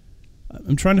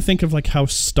 I'm trying to think of like how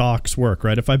stocks work,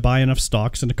 right? If I buy enough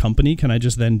stocks in a company, can I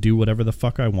just then do whatever the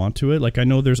fuck I want to it? Like, I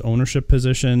know there's ownership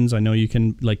positions. I know you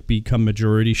can like become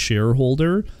majority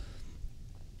shareholder.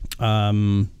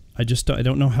 I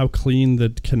don't know how clean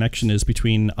the connection is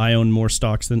between I own more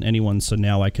stocks than anyone, so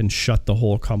now I can shut the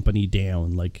whole company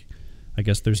down. Like, I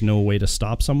guess there's no way to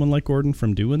stop someone like Gordon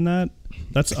from doing that.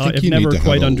 That's I've never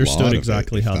quite understood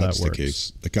exactly how that works. The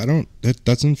case. Like, that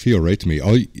doesn't feel right to me.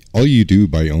 All you do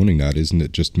by owning that isn't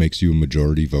it just makes you a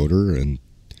majority voter, and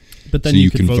but then so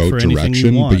you can vote for anything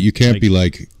you want. But you can't be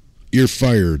like, you're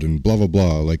fired and blah blah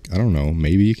blah. Like, I don't know.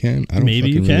 Maybe you can. I don't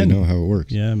really know how it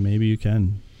works. Yeah, maybe you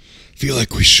can. I feel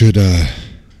like we should. I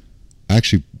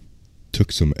actually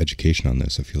took some education on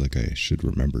this. I feel like I should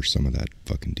remember some of that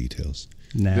fucking details.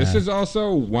 Nah. This is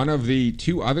also one of the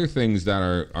two other things that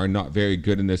are not very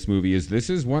good in this movie. This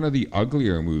is one of the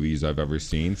uglier movies I've ever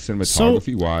seen,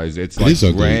 cinematography wise. It's like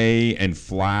gray and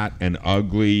flat and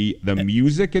ugly. The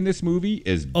music in this movie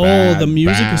is bad. The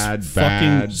music is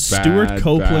fucking Stuart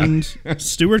Copeland.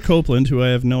 Stuart Copeland, who I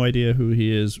have no idea who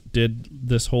he is, did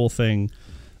this whole thing.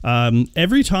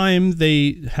 Every time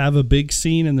they have a big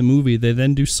scene in the movie, they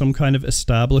then do some kind of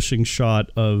establishing shot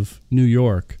of New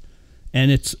York. And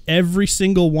it's every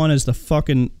single one is the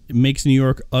fucking makes New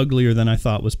York uglier than I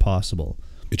thought was possible.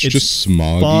 It's just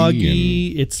smoggy,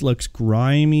 foggy. It looks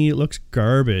grimy. It looks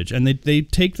garbage. And they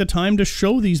take the time to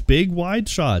show these big wide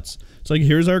shots. It's like,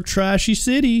 here's our trashy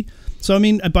city. So I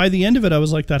mean, by the end of it, I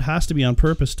was like, that has to be on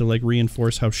purpose to like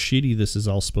reinforce how shitty this is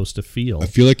all supposed to feel. I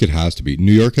feel like it has to be.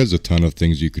 New York has a ton of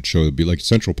things you could show. It'd be like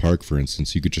Central Park, for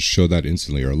instance. You could just show that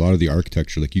instantly, or a lot of the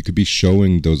architecture. Like, you could be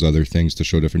showing those other things to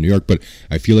show different New York. But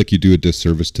I feel like you do a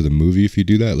disservice to the movie if you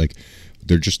do that. Like,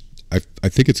 they're just. I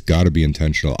think it's got to be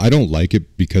intentional. I don't like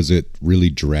it because it really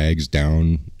drags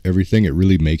down everything. It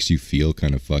really makes you feel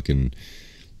kind of fucking.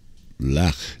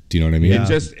 Blech. Do you know what I mean?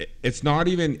 Yeah. It's not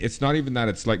even that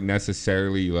it's like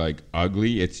necessarily like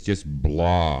ugly. It's just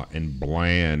blah and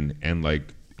bland and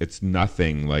like it's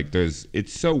nothing. Like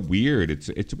it's so weird.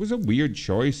 It was a weird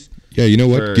choice. Yeah, you know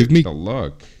what? Give me the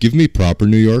look. Give me proper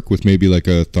New York with maybe like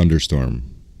a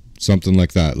thunderstorm. Something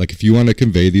like that. Like, if you want to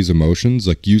convey these emotions,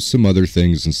 like, use some other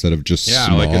things instead of just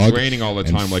smog. Like it's raining all the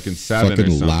time, like in 7 or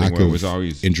something, where it was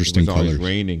always interesting colors.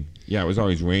 Raining. Yeah, it was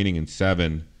always raining in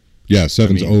 7. Yeah,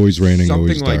 7's always raining,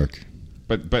 always dark.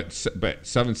 But 7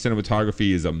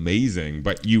 cinematography is amazing.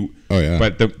 But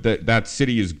but that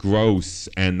city is gross,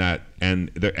 and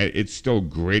it's still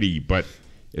gritty, but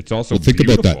it's also think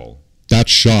beautiful. About that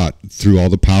shot through all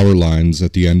the power lines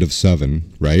at the end of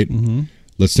 7, right? Mm-hmm.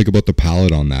 Let's think about the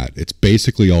palette on that. It's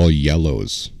basically all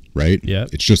yellows, right? Yeah.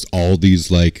 It's just all these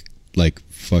like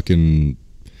fucking,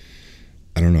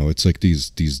 I don't know. It's like these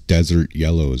desert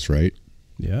yellows, right?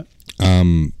 Yeah.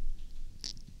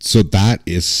 So that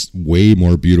is way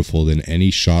more beautiful than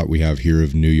any shot we have here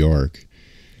of New York.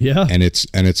 Yeah. And it's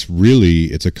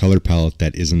a color palette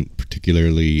that isn't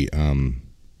particularly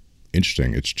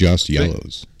interesting. It's just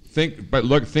yellows. Think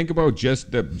about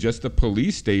just the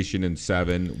police station in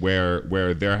 7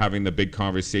 where they're having the big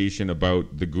conversation about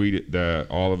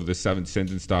all of the 7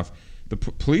 sins and stuff. The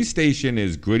police station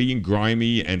is gritty and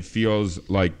grimy and feels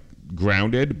like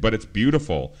grounded, but it's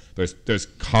beautiful. There's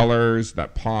colors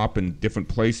that pop in different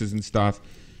places and stuff,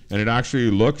 and it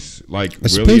actually looks like I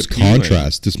suppose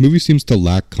contrast. This movie seems to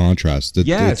lack contrast. It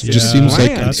just seems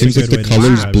like the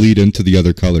colors bleed into the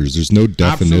other colors. There's no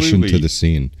definition to the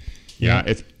scene. Yeah,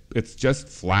 it's just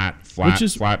flat. Which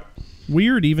is flat.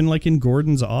 Weird, even like in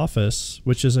Gordon's office,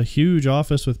 which is a huge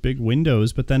office with big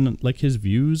windows, but then like his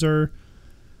views are,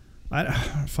 I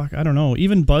don't know.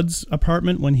 Even Bud's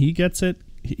apartment, when he gets it,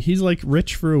 he's like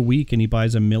rich for a week and he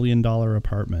buys $1 million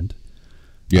apartment.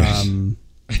 Yes.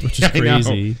 Which is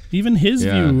crazy. Even his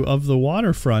view of the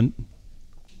waterfront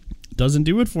doesn't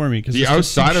do it for me, because the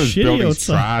outside of his building's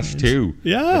trash too.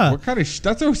 Yeah, like, what kind of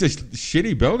that's always a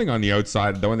shitty building on the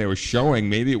outside. Though when they were showing,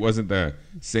 maybe it wasn't the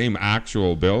same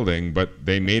actual building, but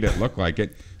they made it look like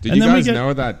it. Did you guys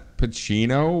know that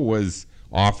Pacino was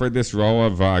offered this role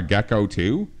of Gecko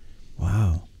too?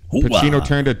 Wow. Pacino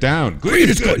turned it down. Great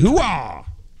is good. Hoo-ah!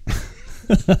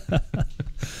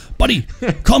 Buddy,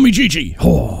 call me Gigi.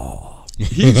 Oh.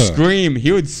 He'd scream.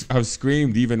 He would have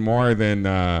screamed even more than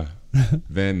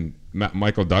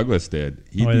Michael Douglas did.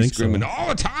 He'd be screaming all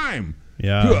the time.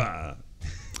 Yeah.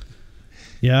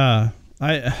 Yeah,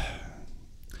 I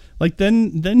like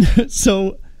then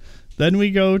so then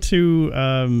we go to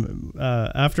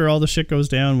after all the shit goes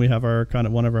down, we have our kind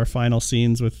of one of our final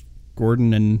scenes with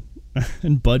Gordon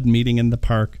and Bud meeting in the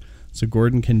park, so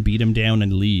Gordon can beat him down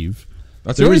and leave.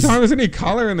 That's the only time there's any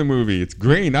color in the movie. It's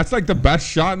green. That's like the best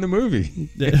shot in the movie.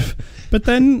 But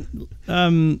then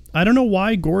I don't know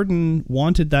why Gordon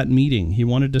wanted that meeting. He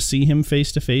wanted to see him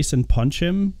face to face and punch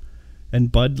him. And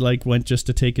Bud like went just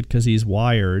to take it because he's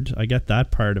wired. I get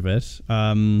that part of it.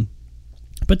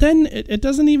 But then it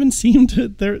doesn't even seem to.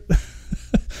 They're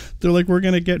like, we're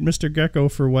gonna get Mr. Gecko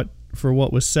for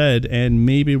what was said, and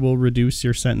maybe we'll reduce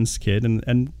your sentence, kid.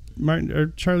 And Martin or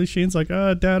Charlie Sheen's like,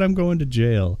 Dad, I'm going to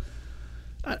jail.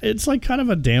 It's like kind of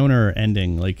a downer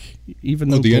ending. Like even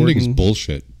though the ending is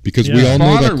bullshit because Yeah. we all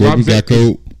know that Father Gordon rubs it-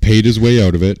 Gekko paid his way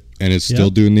out of it and is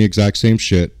still doing the exact same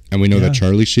shit. And we know Yeah. that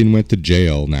Charlie Sheen went to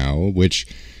jail now, which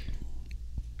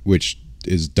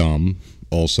is dumb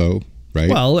also,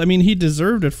 right? Well, I mean, he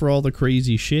deserved it for all the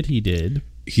crazy shit he did.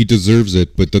 He deserves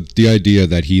it, but the idea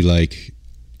that he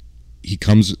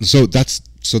comes so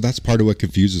that's part of what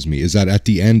confuses me is that at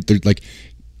the end they're like,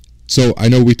 so I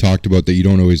know we talked about that you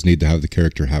don't always need to have the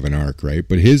character have an arc, right?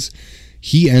 But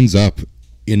he ends up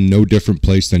in no different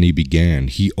place than he began.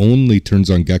 He only turns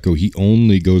on Gecko. He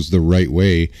only goes the right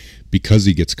way because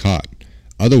he gets caught.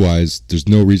 Otherwise, there's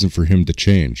no reason for him to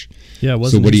change. Yeah, it So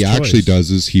wasn't what his he actually choice.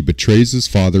 does is he betrays his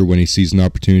father when he sees an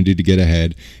opportunity to get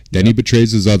ahead. Then he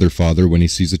betrays his other father when he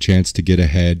sees a chance to get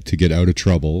ahead, to get out of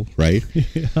trouble, right?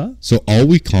 Yeah. So all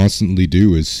we constantly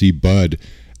do is see Bud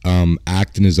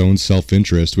act in his own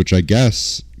self-interest, which I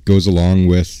guess goes along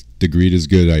with the greed is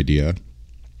good idea.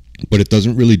 But it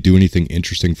doesn't really do anything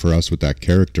interesting for us with that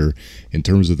character in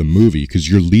terms of the movie, because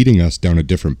you're leading us down a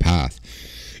different path.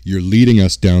 You're leading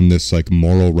us down this like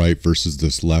moral right versus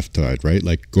this left side, right?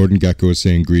 Like Gordon Gekko is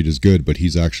saying greed is good, but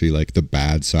he's actually like the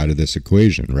bad side of this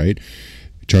equation, right?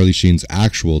 Charlie Sheen's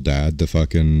actual dad, the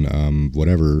fucking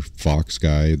whatever Fox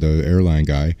guy, the airline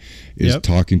guy, is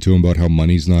talking to him about how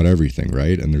money's not everything,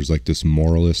 right? And there's like this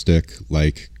moralistic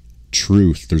like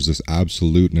truth. There's this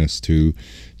absoluteness to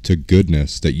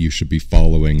goodness that you should be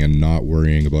following and not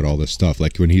worrying about all this stuff.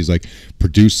 Like when he's like,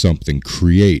 produce something,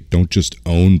 create, don't just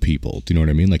own people. Do you know what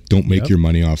I mean? Like don't make your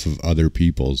money off of other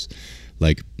people's,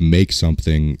 like make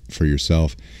something for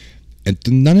yourself. And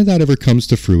none of that ever comes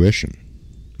to fruition.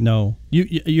 No,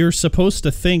 you're supposed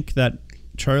to think that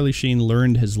Charlie Sheen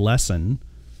learned his lesson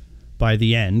by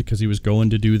the end because he was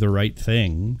going to do the right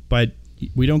thing, but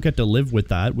we don't get to live with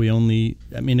that. We only,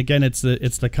 I mean, again, it's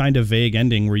the kind of vague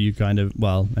ending where you kind of,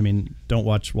 well, I mean, don't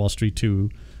watch Wall Street 2,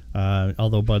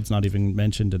 although Bud's not even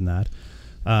mentioned in that.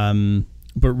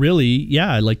 But really,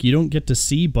 yeah, like you don't get to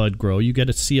see Bud grow. You get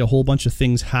to see a whole bunch of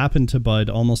things happen to Bud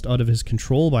almost out of his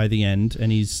control by the end,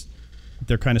 and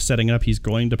they're kind of setting up he's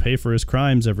going to pay for his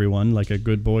crimes, everyone, like a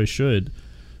good boy should.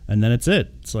 And then it's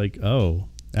it. It's like, oh.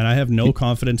 And I have no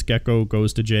confidence Gecko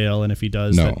goes to jail, and if he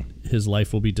does, that his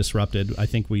life will be disrupted. I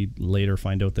think we later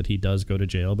find out that he does go to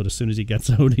jail, but as soon as he gets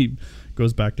out, he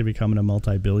goes back to becoming a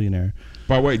multi-billionaire.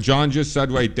 But wait, John just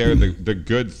said right there the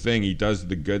good thing. He does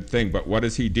the good thing, but what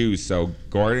does he do? So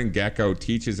Gordon Gekko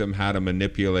teaches him how to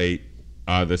manipulate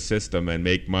the system and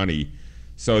make money.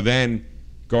 So then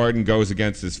Gordon goes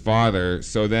against his father.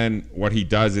 So then what he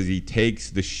does is he takes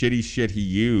the shitty shit he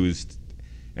used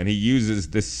and he uses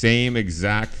the same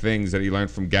exact things that he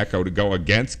learned from Gecko to go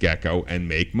against Gecko and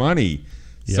make money.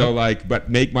 Yep. So like, but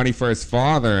make money for his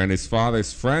father and his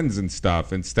father's friends and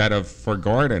stuff instead of for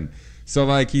Gordon. So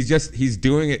like he's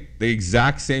doing it the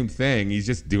exact same thing. He's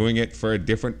just doing it for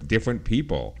different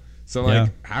people. So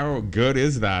like how good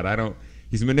is that?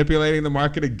 He's manipulating the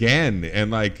market again, and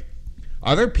like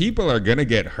other people are gonna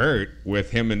get hurt with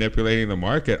him manipulating the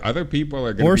market. Other people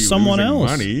are gonna be someone losing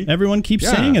else. money. Everyone keeps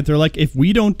saying it. They're like, if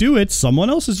we don't do it, someone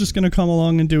else is just gonna come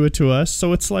along and do it to us.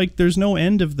 So it's like there's no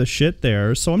end of the shit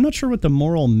there. So I'm not sure what the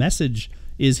moral message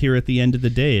is here at the end of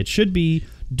the day. It should be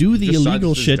do the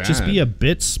illegal shit. Just be a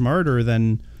bit smarter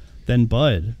than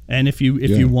Bud. And if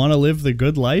you want to live the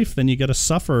good life, then you got to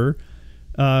suffer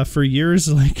for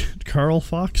years like Carl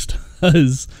Fox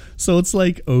does. So it's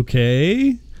like,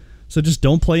 okay. So just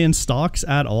don't play in stocks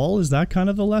at all? Is that kind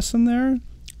of the lesson there?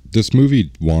 This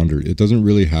movie wandered. It doesn't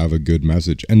really have a good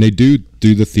message. And they do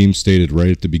the theme stated right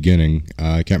at the beginning.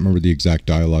 I can't remember the exact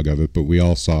dialogue of it, but we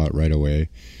all saw it right away.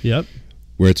 Yep.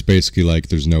 Where it's basically like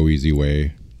there's no easy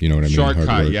way. You know what I mean?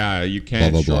 Shortcut, yeah. You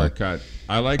can't blah, blah, blah. shortcut.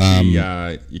 I like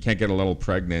the you can't get a little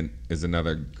pregnant is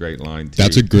another great line, too.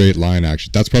 That's a great line,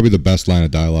 actually. That's probably the best line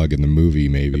of dialogue in the movie,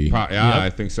 maybe. I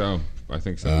think so. I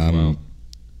think so as well.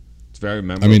 Very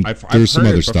memorable. I mean, I've there's some heard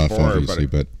other it stuff, before, obviously,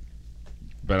 but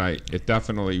it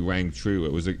definitely rang true.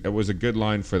 It was a good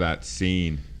line for that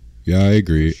scene. Yeah, I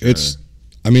agree. Sure.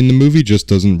 I mean, the movie just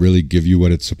doesn't really give you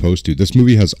what it's supposed to. This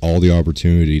movie has all the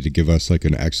opportunity to give us like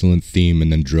an excellent theme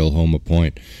and then drill home a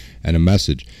point and a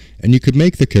message. And you could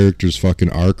make the characters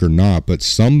fucking arc or not, but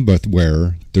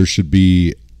somewhere there should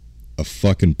be a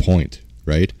fucking point,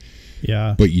 right?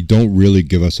 Yeah. But you don't really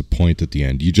give us a point at the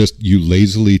end. You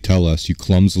lazily tell us, you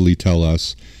clumsily tell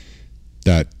us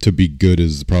that to be good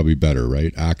is probably better,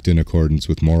 right? Act in accordance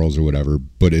with morals or whatever,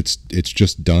 but it's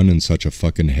just done in such a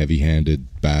fucking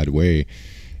heavy-handed, bad way,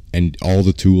 and all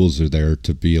the tools are there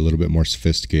to be a little bit more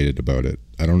sophisticated about it.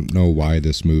 I don't know why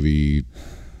this movie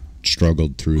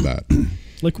struggled through that.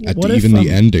 Like, Even the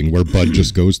ending where Bud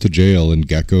just goes to jail and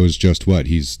Gecko's just what?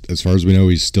 He's, as far as we know,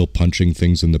 he's still punching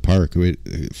things in the park.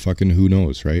 Fucking who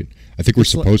knows, right? I think we're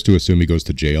supposed to assume he goes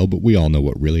to jail, but we all know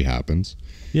what really happens.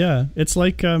 Yeah, it's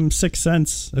like Sixth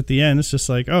Sense at the end. It's just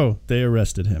like, oh, they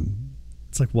arrested him.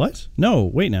 It's like, what? No,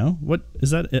 wait now. What is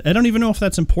that? I don't even know if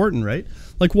that's important, right?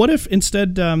 Like, what if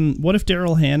instead, what if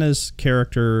Daryl Hannah's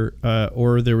character,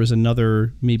 or there was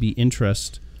another maybe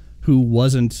interest who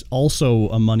wasn't also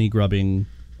a money-grubbing,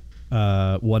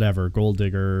 whatever, gold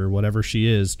digger, whatever she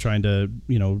is, trying to,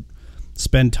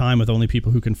 spend time with only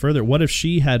people who can further. What if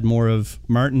she had more of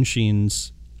Martin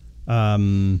Sheen's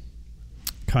kind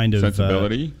of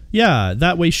sensibility? Yeah,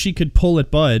 that way she could pull at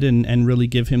Bud and really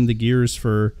give him the gears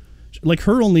for, like,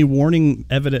 her only warning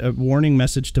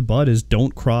message to Bud is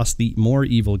don't cross the more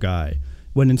evil guy.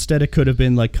 When instead it could have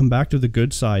been like, come back to the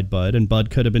good side, Bud, and Bud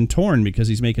could have been torn because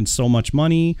he's making so much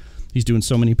money, he's doing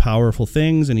so many powerful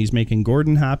things, and he's making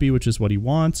Gordon happy, which is what he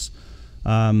wants.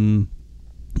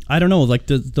 I don't know, like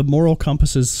the moral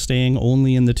compass is staying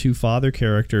only in the two father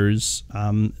characters,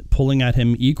 pulling at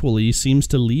him equally seems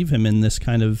to leave him in this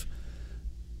kind of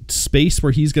space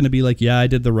where he's going to be like, yeah, I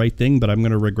did the right thing, but I'm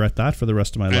going to regret that for the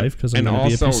rest of my life because I'm going to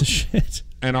be a piece of shit.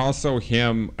 And also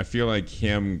I feel like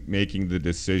him making the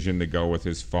decision to go with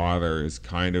his father is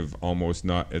kind of almost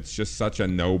not, it's just such a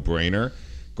no-brainer.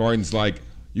 Gordon's like,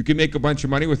 you can make a bunch of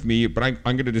money with me, but I'm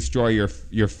going to destroy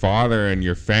your father and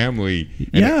your family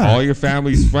and all your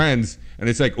family's friends. And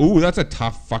it's like, ooh, that's a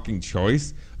tough fucking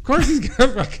choice. Of course he's going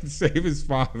to fucking save his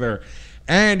father.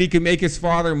 And he can make his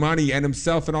father money and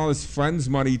himself and all his friends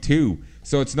money too.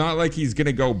 So it's not like he's going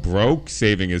to go broke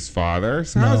saving his father.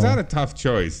 So how is that a tough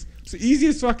choice? It's the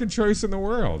easiest fucking choice in the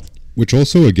world. Which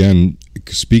also, again,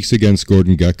 speaks against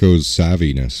Gordon Gekko's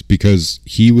savviness, because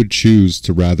he would choose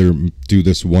to rather do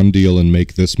this one deal and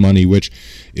make this money, which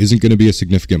isn't going to be a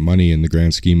significant money in the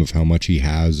grand scheme of how much he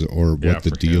has or what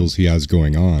the deals he has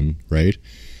going on, right?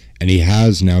 And he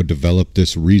has now developed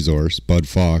this resource, Bud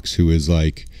Fox, who is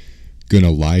like going to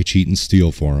lie, cheat, and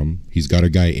steal for him. He's got a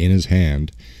guy in his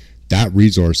hand. That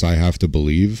resource, I have to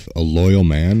believe, a loyal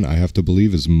man, I have to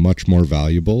believe, is much more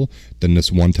valuable than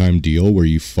this one-time deal where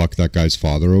you fuck that guy's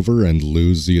father over and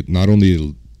lose not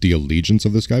only the allegiance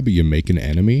of this guy, but you make an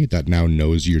enemy that now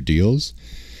knows your deals.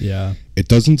 Yeah. It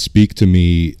doesn't speak to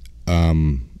me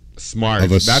smart.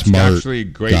 Of a That's smart actually a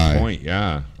great guy. point.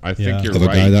 Yeah, I think you're of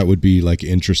right. a guy that would be like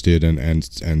interested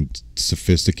and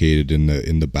sophisticated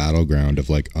in the battleground of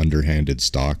like underhanded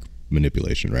stock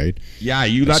manipulation, right? Yeah,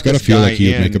 you let It's got to this feel guy like he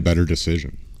would in. make a better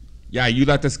decision. Yeah, you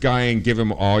let this guy in, give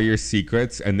him all your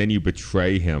secrets, and then you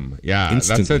betray him. Yeah,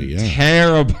 Instantly, that's a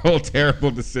terrible,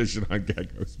 terrible decision on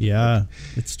Gekko's part. Yeah,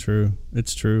 it's true.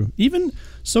 It's true. Even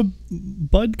so,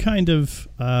 Bud kind of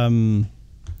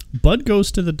Bud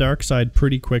goes to the dark side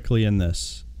pretty quickly in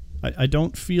this. I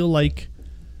don't feel like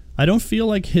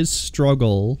his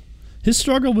struggle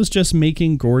was just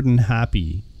making Gordon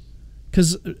happy.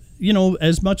 Because,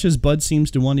 as much as Bud seems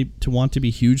to want to be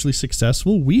hugely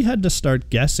successful, we had to start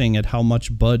guessing at how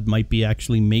much Bud might be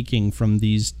actually making from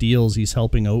these deals he's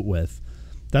helping out with.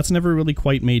 That's never really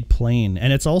quite made plain.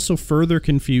 And it's also further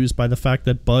confused by the fact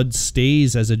that Bud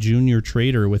stays as a junior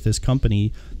trader with his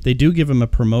company. They do give him a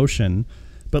promotion.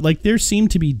 But, there seem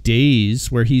to be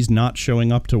days where he's not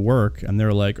showing up to work. And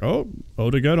they're like, oh,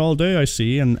 to get all day, I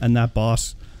see. And that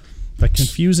boss... That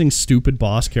confusing, stupid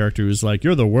boss character who's like,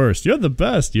 you're the worst, you're the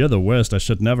best, you're the worst, I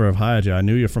should never have hired you, I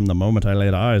knew you from the moment I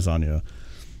laid eyes on you.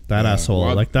 That asshole.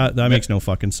 Well, that makes no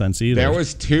fucking sense either. There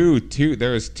was two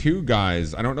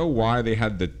guys. I don't know why they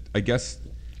had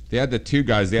they had the two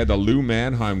guys. They had the Lou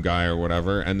Mannheim guy or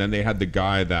whatever, and then they had the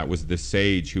guy that was the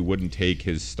sage who wouldn't take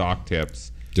his stock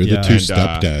tips. They're the two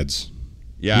stepdads.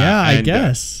 I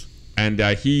guess. And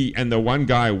the one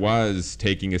guy was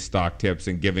taking his stock tips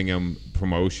and giving him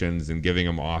promotions and giving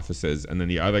him offices, and then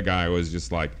the other guy was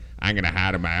just like, I'm gonna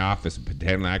hide in my office and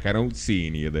pretend like I don't see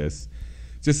any of this.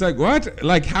 Just like, what?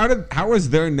 Like, how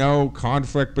was there no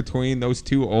conflict between those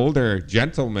two older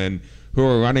gentlemen who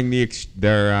are running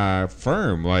their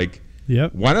firm? Like,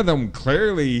 Yep. one of them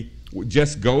clearly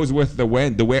just goes with the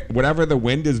wind. Whatever the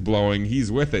wind is blowing,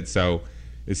 he's with it. So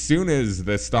as soon as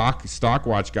the stock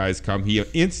watch guys come, he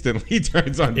instantly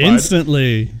turns on Bud.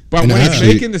 Instantly. But And when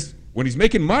actually- when he's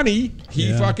making money, he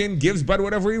Yeah. fucking gives Bud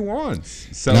whatever he wants.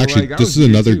 So And actually, like, this is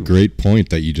another great point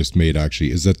that you just made,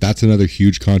 actually, is that's another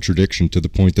huge contradiction to the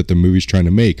point that the movie's trying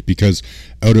to make. Because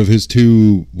out of his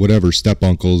two, whatever,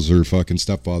 step-uncles or fucking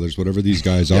stepfathers, whatever these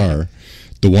guys are,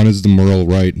 the one is the moral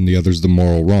right and the other's the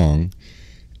moral wrong.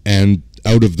 And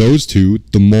out of those two,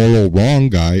 the moral wrong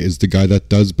guy is the guy that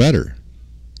does better.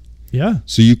 Yeah.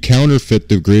 So you counterfeit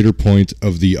the greater point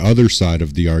of the other side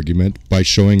of the argument by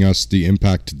showing us the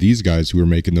impact to these guys who are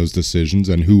making those decisions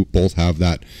and who both have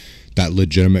that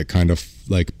legitimate kind of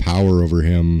like power over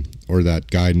him, or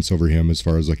that guidance over him, as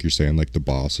far as like you're saying, like the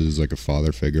bosses, like a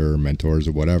father figure or mentors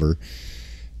or whatever.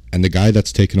 And the guy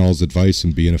that's taking all his advice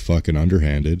and being a fucking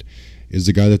underhanded is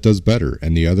the guy that does better.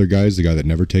 And the other guy is the guy that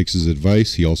never takes his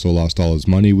advice. He also lost all his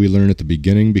money, we learn at the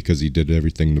beginning, because he did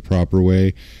everything the proper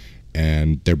way.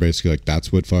 And they're basically like,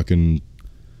 that's what fucking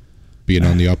being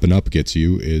on the up and up gets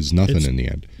you, is nothing in the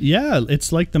end. Yeah,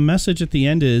 it's like the message at the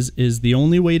end is the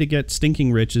only way to get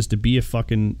stinking rich is to be a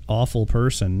fucking awful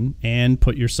person and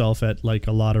put yourself at like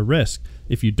a lot of risk.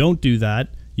 If you don't do that,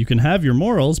 you can have your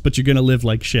morals, but you're going to live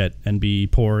like shit and be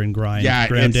poor and ground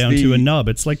down to a nub.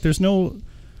 It's like there's no...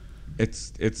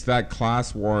 It's that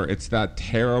class war. It's that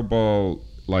terrible,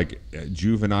 like,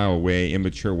 juvenile way,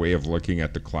 immature way of looking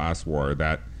at the class war,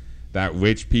 that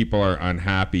rich people are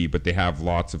unhappy, but they have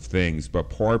lots of things. But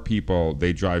poor people,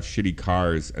 they drive shitty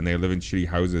cars and they live in shitty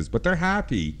houses, but they're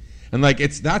happy. And like,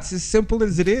 that's as simple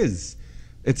as it is.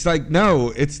 It's like,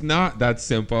 no, it's not that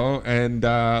simple. And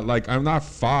like, I'm not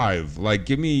 5. Like,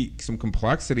 give me some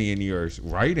complexity in your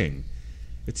writing.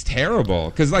 It's terrible.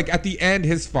 Because like at the end,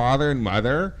 his father and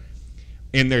mother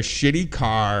in their shitty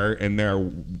car and their,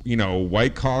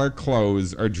 white collar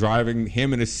clothes are driving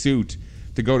him in a suit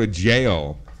to go to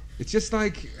jail. It's just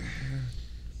like...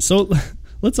 So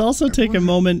let's also take a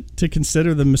moment to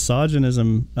consider the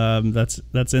misogynism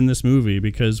that's in this movie,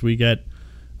 because we get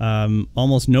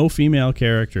almost no female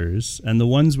characters, and the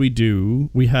ones we do,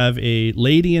 we have a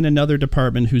lady in another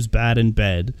department who's bad in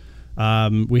bed.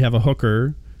 We have a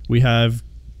hooker. We have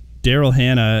Daryl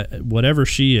Hannah, whatever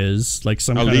she is, like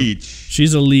some kind leech.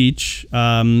 She's a leech.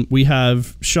 We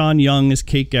have Sean Young as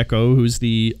Kate Gecko, who's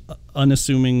the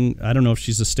unassuming. I don't know if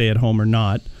she's a stay-at-home or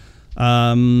not.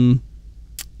 Those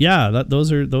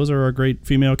are our great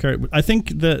female characters. I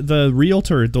think the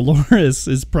realtor Dolores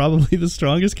is probably the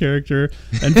strongest character,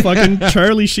 and fucking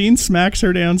Charlie Sheen smacks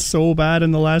her down so bad in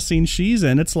the last scene she's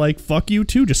in. It's like, fuck you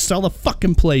too, just sell the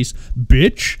fucking place,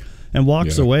 bitch, and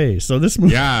walks away. So this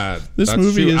movie, this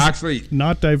movie is actually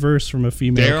not diverse from a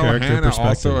female character Hannah perspective.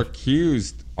 also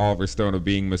accused Oliver Stone of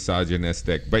being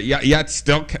misogynistic, but yet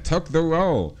still took the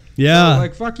role. Yeah. So,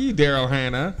 like, fuck you, Daryl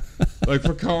Hannah, like,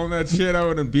 for calling that shit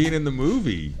out and being in the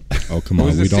movie. Oh, come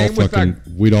on.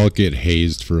 We'd all get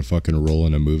hazed for a fucking role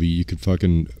in a movie. You could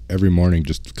fucking every morning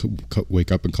just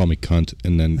wake up and call me cunt,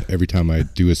 and then every time I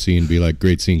do a scene, be like,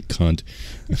 great scene, cunt.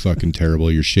 You're fucking terrible.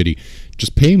 You're shitty.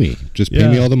 Just pay me. Just pay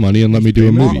me all the money and let me do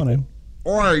a movie.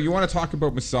 Or you want to talk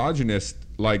about misogynist,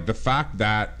 like the fact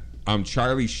that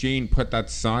Charlie Sheen put that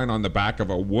sign on the back of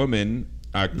a woman,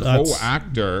 a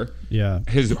co-actor,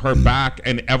 her back,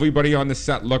 and everybody on the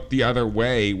set looked the other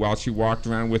way while she walked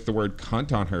around with the word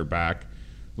cunt on her back.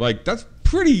 Like, that's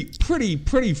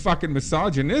pretty fucking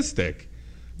misogynistic.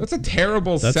 That's a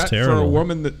terrible set for a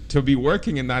woman to be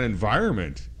working in that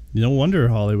environment. No wonder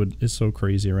Hollywood is so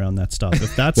crazy around that stuff.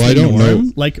 If that's well, the I don't norm,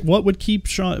 know. like, what would keep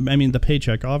Sean? I mean, the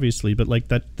paycheck, obviously, but like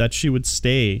that she would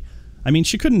stay. I mean,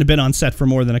 she couldn't have been on set for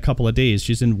more than a couple of days.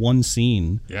 She's in one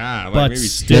scene. Yeah, like but maybe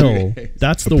still,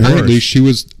 that's the apparently worst. she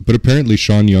was. But apparently,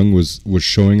 Sean Young was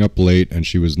showing up late, and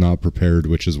she was not prepared,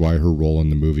 which is why her role in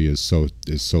the movie is so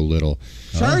little.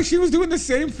 Charlie, she was doing the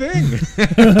same thing.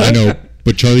 I know.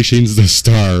 But Charlie Sheen's the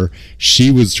star. She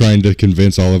was trying to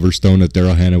convince Oliver Stone that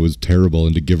Daryl Hannah was terrible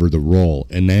and to give her the role,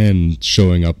 and then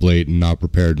showing up late and not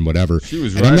prepared and whatever. She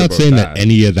was and right I'm not about saying that.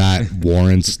 any of that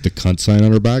warrants the cunt sign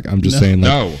on her back. I'm just saying,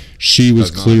 like, she was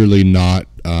clearly not.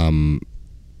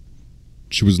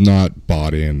 She was not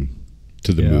bought in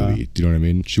to the movie. Do you know what I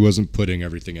mean? She wasn't putting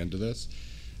everything into this,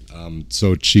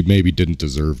 so she maybe didn't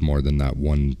deserve more than that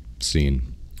one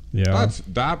scene. Yeah,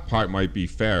 that part might be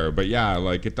fair, but yeah,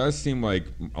 like, it does seem like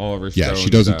Oliver Stone. Yeah, she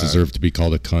doesn't deserve to be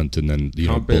called a cunt and then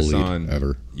bullied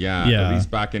ever. Yeah, at least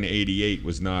back in '88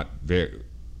 was not very.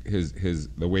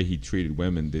 the way he treated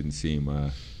women didn't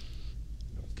seem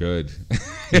good.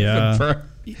 Yeah.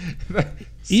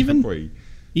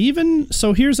 Even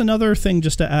so, here's another thing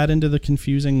just to add into the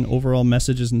confusing overall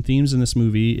messages and themes in this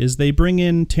movie is they bring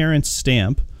in Terrence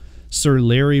Stamp, Sir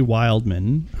Larry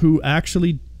Wildman, who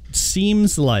actually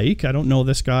seems like, I don't know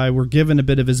this guy, we're given a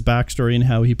bit of his backstory and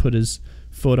how he put his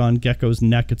foot on Gecko's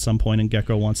neck at some point and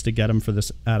Gecko wants to get him for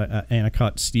this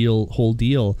Anacott Steel whole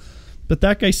deal. But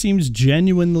that guy seems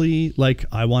genuinely like,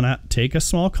 I want to take a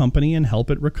small company and help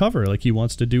it recover. Like he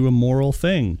wants to do a moral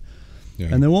thing. Yeah.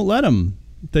 And they won't let him.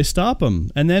 They stop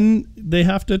him. And then they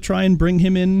have to try and bring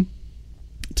him in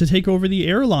to take over the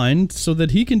airline so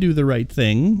that he can do the right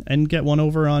thing and get one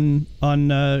over on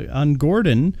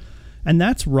Gordon. And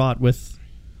that's wrought with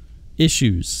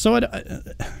issues. So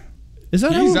is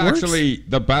that how it works? He's actually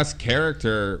the best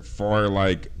character for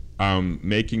like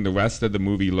making the rest of the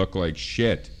movie look like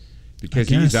shit. Because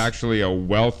he's actually a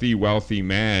wealthy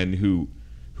man who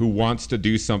wants to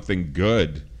do something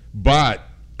good. But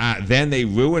then they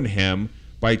ruin him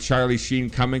by Charlie Sheen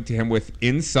coming to him with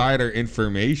insider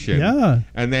information. Yeah.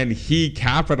 And then he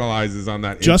capitalizes on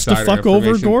that just insider to fuck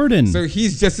over Gordon. So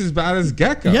he's just as bad as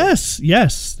Gecko.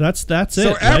 Yes. That's it.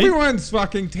 So everyone's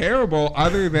fucking terrible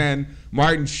other than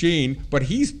Martin Sheen, but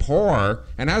he's poor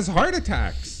and has heart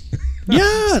attacks.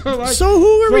 Yeah. So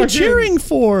who are we cheering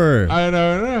for? I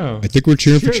don't know. I think we're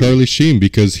cheering for Charlie Sheen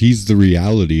because he's the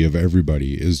reality of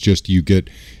everybody. Is just you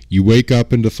wake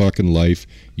up into fucking life,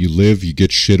 you live, you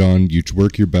get shit on, you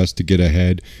work your best to get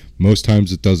ahead. Most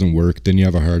times it doesn't work. Then you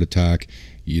have a heart attack,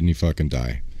 and you fucking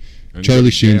die. And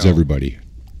Charlie Sheen's everybody.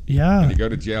 Yeah. And you go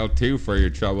to jail too for your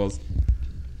troubles.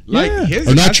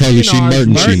 Or not Charlie Sheen,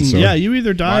 Martin Sheen. So. Yeah, you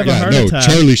either die of a heart attack.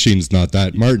 Charlie Sheen's not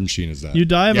that. Martin Sheen is that. You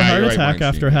die of a heart attack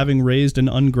after having raised an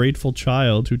ungrateful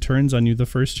child who turns on you the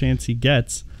first chance he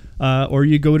gets, or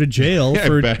you go to jail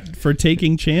for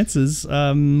taking chances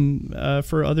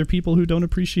for other people who don't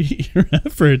appreciate your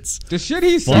efforts. The shit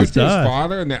he said to his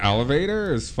father in the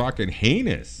elevator is fucking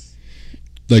heinous.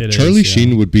 Like Charlie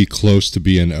Sheen would be close to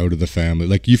being out of the family.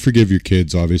 Like you forgive your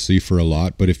kids obviously for a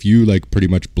lot, but if you like pretty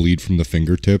much bleed from the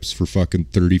fingertips for fucking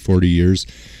 30, 40 years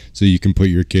so you can put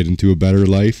your kid into a better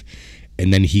life,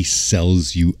 and then he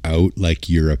sells you out like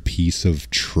you're a piece of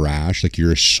trash, like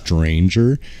you're a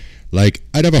stranger, like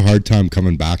I'd have a hard time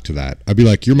coming back to that. I'd be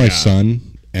like, you're my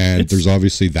son, and there's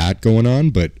obviously that going on,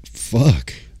 but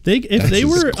fuck. If they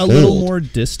were a little more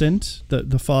distant,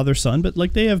 the father-son, but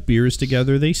like they have beers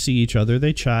together, they see each other,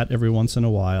 they chat every once in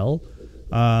a while.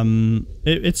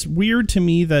 It's weird to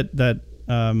me that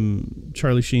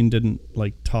Charlie Sheen didn't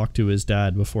like talk to his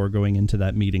dad before going into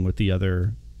that meeting with the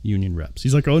other union reps.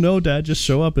 He's like, "Oh no, Dad, just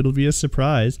show up. It'll be a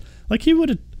surprise." Like he would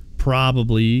have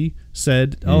probably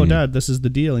said, "Oh, Dad, this is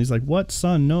the deal." And he's like, "What,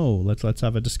 son? No, let's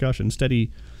have a discussion." Instead,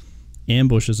 he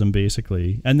ambushes him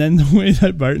basically, and then the way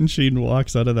that Martin Sheen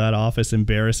walks out of that office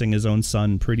embarrassing his own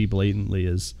son pretty blatantly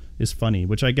is funny,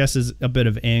 which I guess is a bit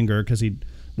of anger because he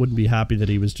wouldn't be happy that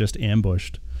he was just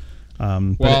ambushed.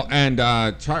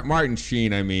 Martin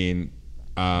Sheen, I mean,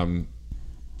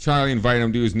 Charlie invited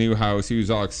him to his new house. He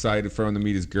was all excited for him to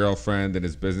meet his girlfriend and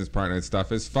his business partner and stuff.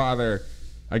 His father,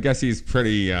 I guess he's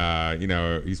pretty,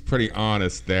 he's pretty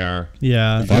honest there.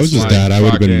 Yeah. If I was his dad, I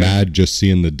would have been mad just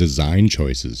seeing the design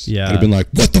choices. Yeah. I'd have been like,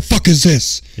 what the fuck is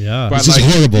this? Yeah. This is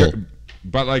horrible.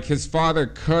 But like his father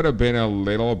could have been a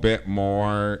little bit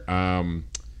more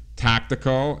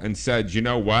tactical and said, you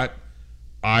know what?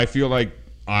 I feel like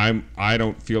I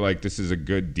don't feel like this is a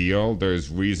good deal. There's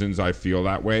reasons I feel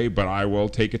that way, but I will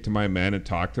take it to my men and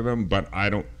talk to them, but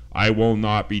I will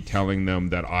not be telling them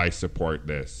that I support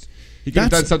this. He could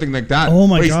have done something like that. Oh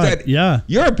my God! Yeah,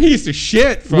 you're a piece of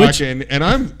shit, fucking,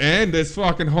 and this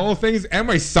fucking whole thing and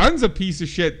my son's a piece of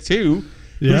shit too.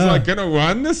 Yeah. Who's like gonna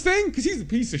run this thing because he's a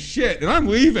piece of shit, and I'm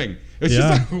leaving. It's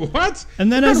just like what?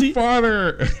 And then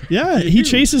father, he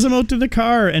chases him out to the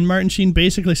car, and Martin Sheen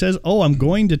basically says, "Oh, I'm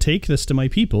going to take this to my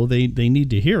people. They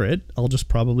need to hear it. I'll just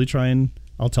probably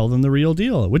I'll tell them the real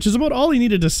deal." Which is about all he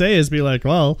needed to say is be like,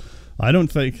 "Well, I don't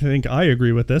think I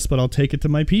agree with this, but I'll take it to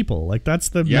my people." Like that's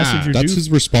the message. That's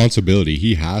his responsibility.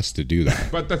 He has to do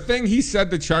that. But the thing he said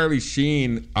to Charlie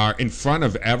Sheen in front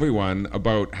of everyone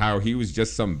about how he was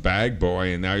just some bag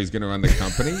boy and now he's going to run the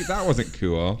company, that wasn't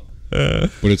cool. But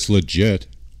it's legit.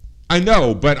 I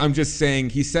know, but I'm just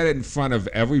saying he said it in front of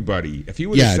everybody. If he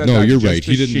would have said that, you're just right.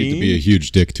 He didn't need to be a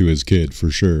huge dick to his kid for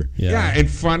sure. Yeah, in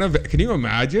front of. Can you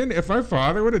imagine if my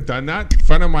father would have done that in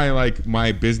front of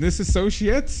my business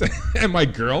associates and my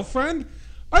girlfriend?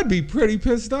 I'd be pretty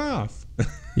pissed off.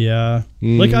 Yeah,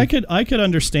 like I could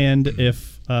understand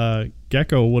if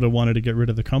Gecko would have wanted to get rid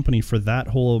of the company for that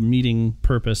whole meeting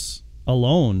purpose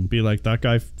alone. Be like, that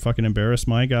guy fucking embarrassed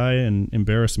my guy and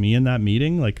embarrassed me in that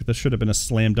meeting. Like, this should have been a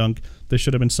slam dunk. They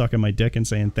should have been sucking my dick and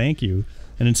saying thank you.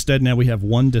 And instead now we have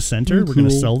one dissenter. We're going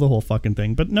to sell the whole fucking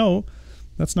thing. But no,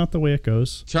 that's not the way it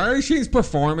goes. Charlie Sheen's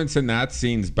performance in that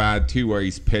scene's bad too, where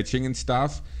he's pitching and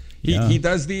stuff. He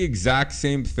does the exact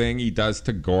same thing he does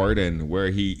to Gordon,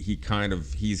 where he's kind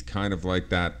of like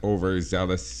that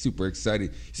overzealous, super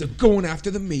excited. He's like, going after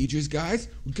the majors, guys.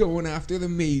 We're going after the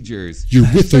majors. You're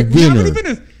with a We winner. haven't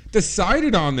even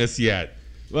decided on this yet.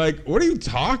 Like, what are you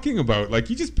talking about? Like,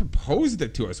 he just proposed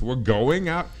it to us. We're going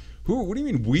out. Who? What do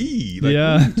you mean we? Like, who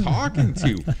are you talking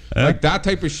to? Like, that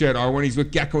type of shit. Or when he's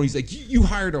with Gecko, he's like, you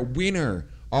hired a winner.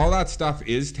 All that stuff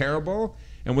is terrible.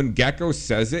 And when Gecko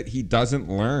says it, he doesn't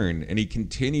learn, and he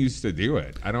continues to do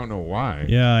it. I don't know why.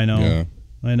 Yeah, I know. Yeah.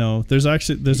 I know. There's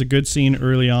a good scene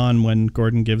early on when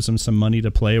Gordon gives him some money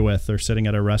to play with. They're sitting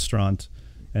at a restaurant,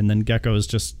 and then Gecko is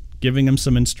just giving him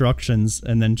some instructions,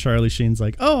 and then Charlie Sheen's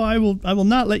like, "Oh, I will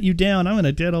not let you down. I'm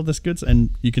gonna get all this good." And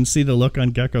you can see the look on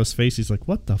Gecko's face. He's like,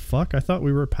 "What the fuck? I thought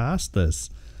we were past this."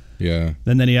 Yeah.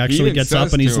 And then he actually even gets up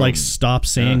says and he's to like, him- "Stop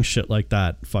saying Yeah. shit like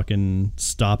that. Fucking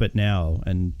stop it now,"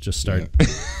 and just start.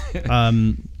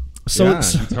 So, Yeah,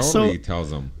 so, he totally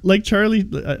tells him. like Charlie,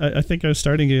 I think I was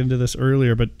starting to get into this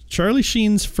earlier, but Charlie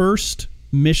Sheen's first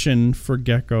mission for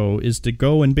Gecko is to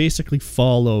go and basically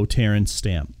follow Terrence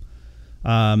Stamp.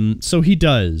 So he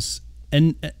does.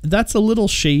 And that's a little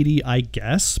shady, I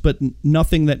guess, but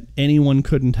nothing that anyone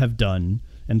couldn't have done.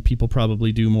 And people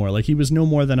probably do more. Like, he was no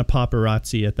more than a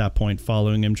paparazzi at that point,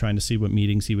 following him, trying to see what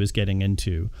meetings he was getting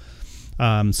into.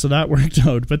 So that worked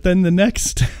out. But then the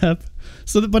next step,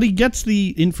 but he gets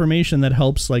the information that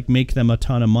helps, like, make them a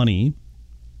ton of money.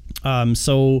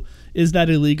 So is that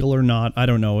illegal or not? I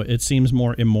don't know. It seems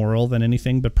more immoral than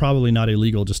anything, but probably not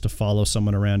illegal just to follow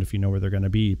someone around if you know where they're going to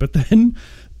be. But then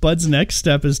Bud's next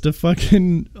step is to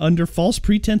fucking, under false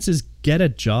pretenses, get a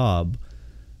job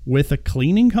with a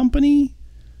cleaning company,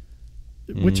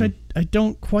 which I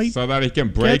don't quite So that he can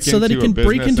get, break so that he into can a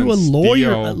break business into a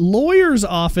and lawyer's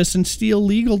office and steal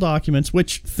legal documents,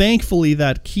 which thankfully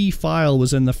that key file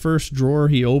was in the first drawer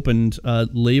he opened,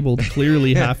 labeled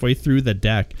clearly halfway through the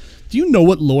deck. Do you know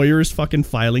what lawyers' fucking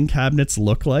filing cabinets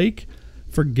look like?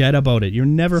 Forget about it. You're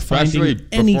never especially finding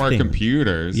anything. before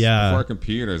computers. Yeah. Before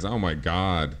computers. Oh my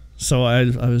God. So I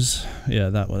was,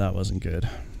 that wasn't good.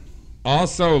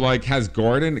 Also, like, has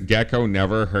Gecko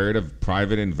never heard of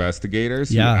private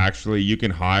investigators Yeah. who actually you can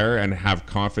hire and have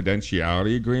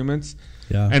confidentiality agreements?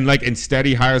 Yeah. And, like, instead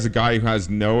he hires a guy who has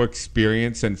no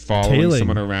experience in following Tailing.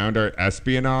 someone around or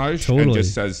espionage and Totally.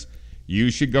 just says, you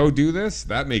should go do this?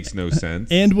 That makes no sense.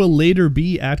 And will later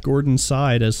be at Gordon's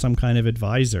side as some kind of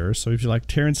advisor. So if you're like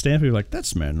Terrence Stamp, you're like,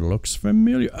 this man looks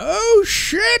familiar. Oh,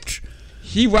 shit!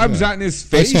 He rubs that in his I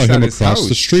face saw at him his across house.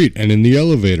 the street and in the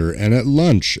elevator and at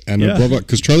lunch and Yeah. blah blah.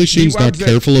 Because Charlie Sheen's not rubs it-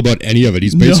 careful about any of it.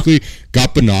 He's basically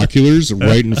got binoculars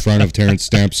right in front of Terrence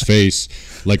Stamp's face,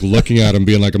 like looking at him,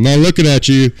 being like, "I'm not looking at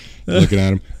you." Looking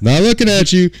at him, not looking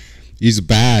at you. He's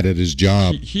bad at his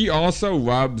job. He also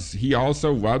rubs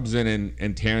in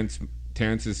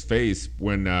Terrence's face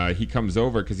when he comes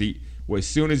over, because as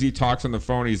soon as he talks on the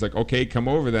phone, he's like, "Okay, come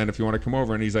over then if you want to come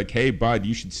over." And he's like, "Hey, Bud,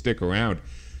 you should stick around."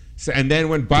 So, and then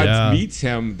when Bud meets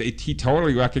him, he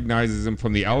totally recognizes him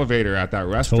from the elevator at that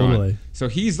restaurant. Totally. So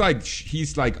he's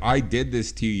like, "I did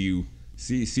this to you.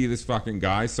 See this fucking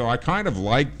guy." So I kind of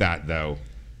like that though.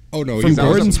 Oh no, From that was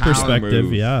a Gordon's power perspective,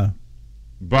 move. yeah.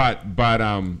 But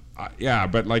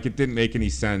like, it didn't make any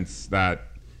sense that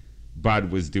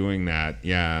Bud was doing that.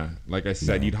 Yeah, like I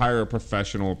said, you'd hire a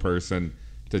professional person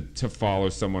to follow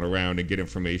someone around and get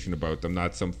information about them,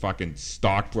 not some fucking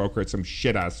stockbroker at some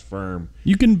shit ass firm.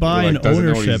 You can buy who, an like, doesn't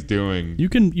know what he's ownership. doing.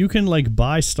 You can like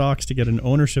buy stocks to get an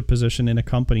ownership position in a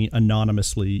company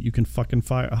anonymously. You can fucking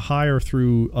hire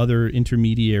through other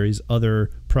intermediaries,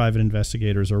 other private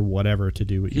investigators, or whatever to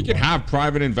do what He you could want. have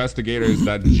private investigators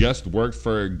that just worked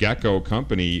for Gecko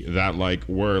Company that like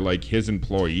were like his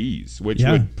employees, which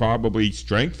Yeah. would probably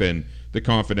strengthen the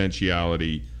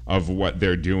confidentiality of what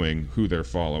they're doing, who they're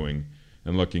following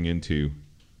and looking into.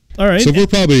 All right. So we're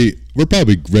probably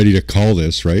ready to call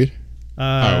this, right?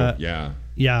 Yeah.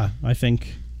 Yeah, I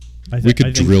think We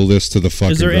could drill this to the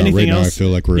fucking there ground. anything Right now, I else? feel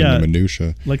like we're Yeah. in the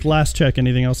minutia. Like, last check,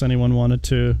 anything else anyone wanted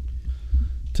to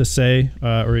say,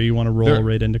 or you want to roll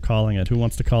right into calling it? Who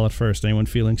wants to call it first? Anyone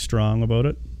feeling strong about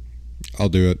it? I'll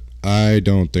do it. I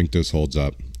don't think this holds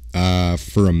up.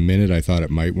 For a minute, I thought it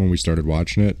might when we started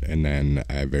watching it, and then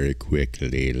I very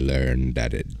quickly learned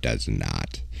that it does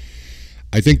not.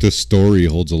 I think the story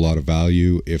holds a lot of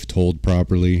value if told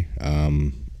properly.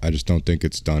 I just don't think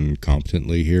it's done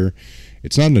competently here.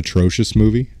 It's not an atrocious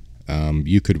movie.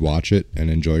 You could watch it and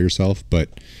enjoy yourself,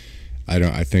 but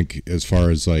I think as far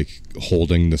as like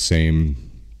holding the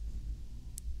same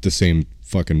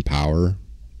fucking power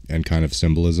and kind of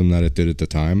symbolism that it did at the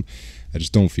time, I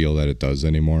just don't feel that it does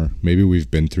anymore. Maybe we've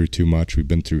been through too much. We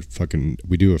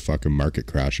do a fucking market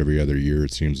crash every other year,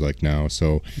 it seems like now.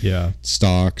 So Yeah.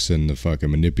 stocks and the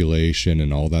fucking manipulation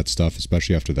and all that stuff,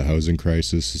 especially after the housing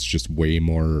crisis, is just way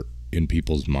more in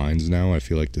people's minds now. I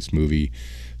feel like this movie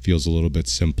feels a little bit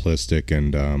simplistic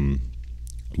and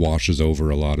washes over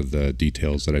a lot of the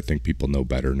details that I think people know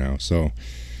better now. So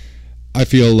I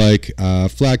feel like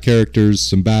flat characters,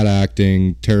 some bad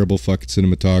acting, terrible fucking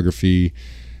cinematography,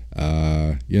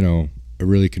 a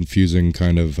really confusing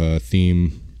kind of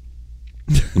theme.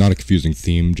 Not a confusing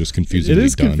theme, just confusing. It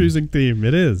is confusing theme.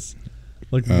 It is.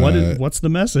 Like, what's the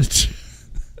message?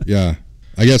 Yeah.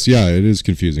 I guess, yeah, it is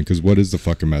confusing because what is the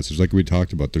fucking message? Like we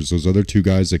talked about, there's those other two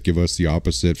guys that give us the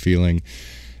opposite feeling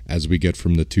as we get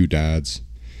from the two dads.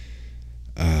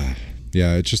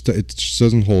 Yeah, it just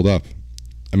doesn't hold up.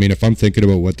 I mean, if I'm thinking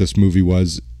about what this movie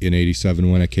was in 87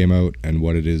 when it came out and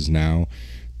what it is now,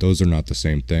 those are not the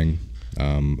same thing.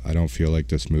 I don't feel like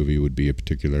this movie would be a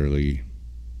particularly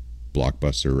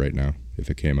blockbuster right now if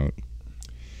it came out.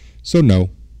 So no.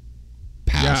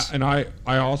 Pass. Yeah, and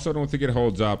I also don't think it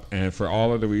holds up, and for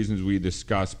all of the reasons we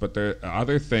discussed. But the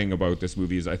other thing about this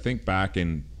movie is I think back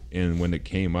in when it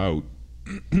came out,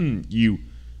 you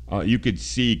could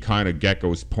see kind of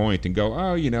Gecko's point and go,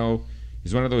 oh,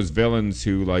 he's one of those villains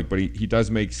who but he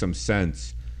does make some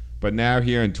sense. But now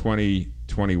here in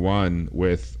 2021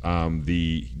 with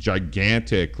the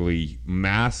gigantically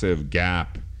massive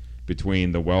gap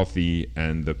between the wealthy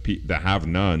and the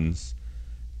have-nones,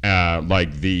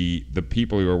 like the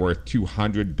people who are worth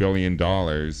 $200 billion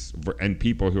and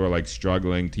people who are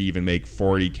struggling to even make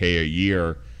 $40K a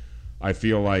year, I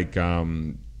feel like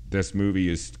this movie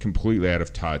is completely out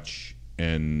of touch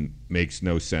and makes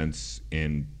no sense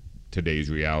in today's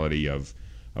reality of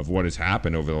what has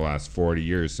happened over the last 40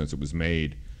 years since it was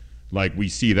made. We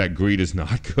see that greed is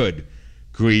not good.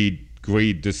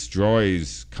 Greed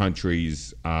destroys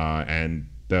countries, and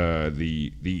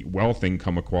the wealth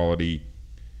income equality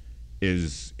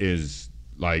is it's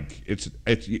like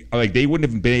they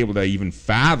wouldn't have been able to even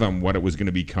fathom what it was going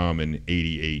to become in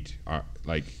 88.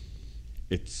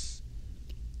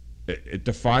 It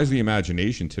defies the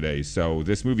imagination today. So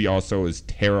this movie also is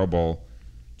terrible.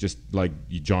 Just like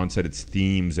John said, its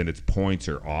themes and its points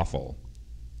are awful.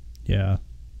 Yeah.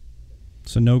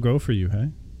 So no go for you, hey?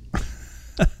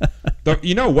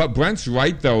 You know what? Brent's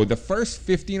right though. The first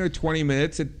 15 or 20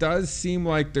 minutes, it does seem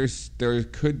like they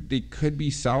could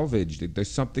be salvaged.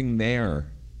 There's something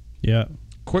there. Yeah.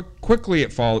 Quickly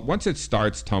it falls. Once it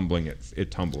starts tumbling,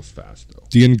 it tumbles fast though.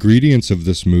 The ingredients of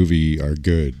this movie are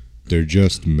good. They're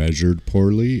just measured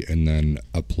poorly and then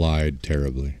applied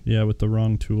terribly. Yeah, with the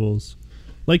wrong tools.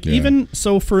 Even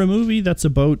so, for a movie that's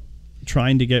about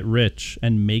trying to get rich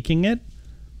and making it,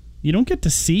 you don't get to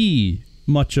see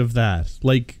much of that.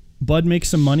 Bud makes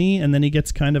some money and then he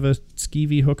gets kind of a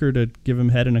skeevy hooker to give him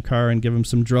head in a car and give him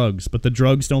some drugs. But the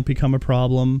drugs don't become a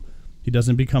problem. He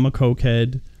doesn't become a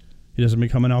cokehead. He doesn't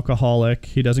become an alcoholic.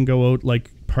 He doesn't go out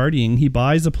partying. He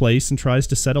buys a place and tries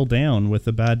to settle down with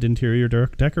a bad interior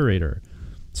decorator.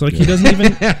 So he doesn't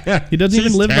even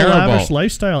live the lavish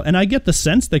lifestyle. And I get the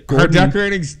sense that Gordon, her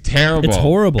decorating's terrible. It's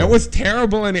horrible. It was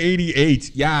terrible in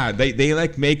 88. Yeah, they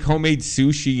make homemade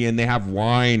sushi and they have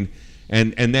wine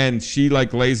and then she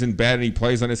lays in bed and he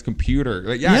plays on his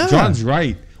computer. Yeah, John's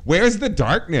right. Where's the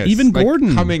darkness? Even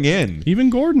Gordon coming in. Even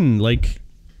Gordon,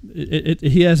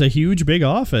 he has a huge big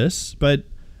office, but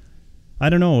I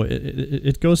don't know.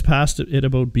 It goes past it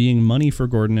about being money for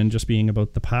Gordon and just being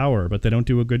about the power, but they don't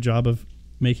do a good job of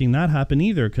making that happen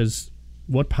either, because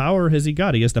what power has he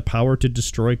got? He has the power to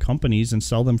destroy companies and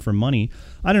sell them for money.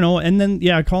 I don't know. And then,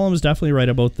 yeah, Colin was definitely right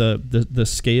about the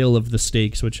scale of the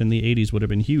stakes, which in the 80s would have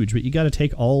been huge. But you got to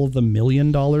take all of the $1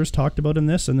 million talked about in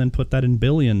this and then put that in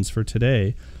billions for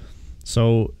today.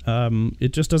 So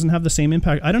it just doesn't have the same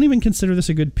impact. I don't even consider this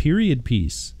a good period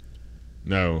piece.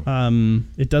 No.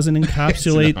 It doesn't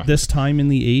encapsulate this time in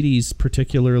the 80s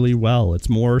particularly well. It's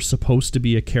more supposed to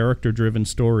be a character-driven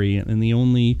story, and the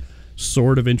only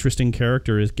sort of interesting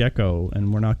character is Gecko,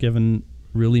 and we're not given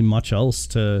really much else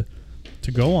to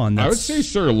go on. I would say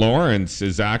Sir Lawrence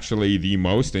is actually the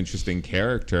most interesting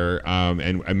character,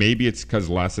 and maybe it's because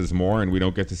less is more, and we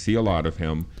don't get to see a lot of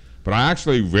him. But I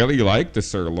actually really like the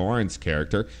Sir Lawrence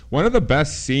character. One of the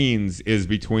best scenes is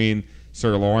between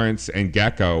Sir Lawrence and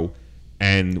Gecko,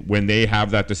 and when they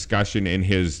have that discussion in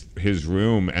his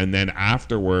room, and then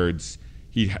afterwards,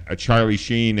 Charlie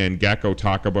Sheen and Gecko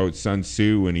talk about Sun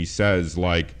Tzu, and he says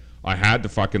I had to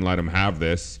fucking let him have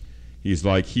this. He's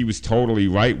like, he was totally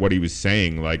right what he was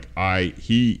saying. Like,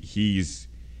 he's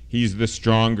the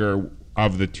stronger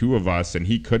of the two of us, and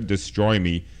he could destroy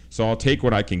me. So I'll take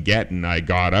what I can get, and I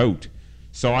got out.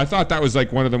 So I thought that was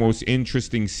like one of the most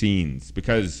interesting scenes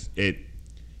because it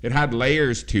had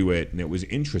layers to it, and it was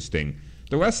interesting.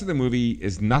 The rest of the movie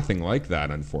is nothing like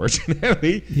that,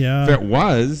 unfortunately. Yeah. If it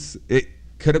was, it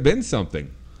could have been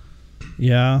something.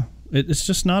 Yeah. It's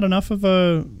just not enough of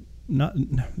a...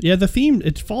 the theme,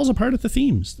 it falls apart at the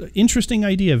themes. Interesting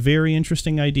idea, very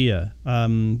interesting idea.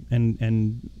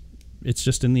 And it's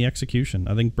just in the execution.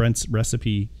 I think Brent's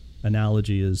recipe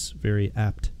analogy is very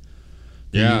apt.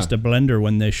 They used a blender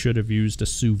when they should have used a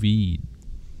sous vide.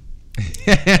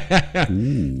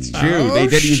 It's true. They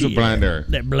did use a blender.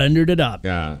 They blendered it up.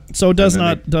 Yeah. So it does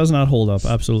not hold up.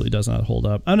 Absolutely does not hold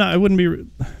up. I wouldn't be...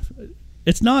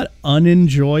 It's not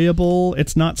unenjoyable.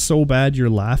 It's not so bad you're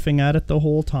laughing at it the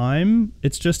whole time.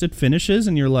 It's just it finishes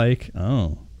and you're like,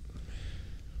 oh.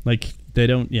 Like, they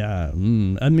don't... Yeah.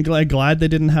 I'm glad they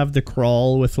didn't have the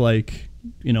crawl with, like...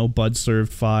 Bud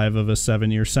served 5 of a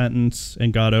 7-year sentence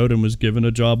and got out and was given a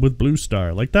job with Blue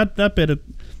Star. Like that bit of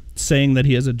saying that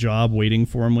he has a job waiting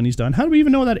for him when he's done. How do we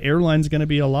even know that airline's going to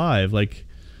be alive? Like,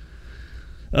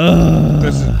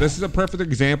 this is a perfect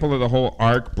example of the whole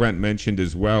arc Brent mentioned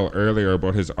as well earlier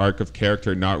about his arc of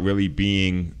character not really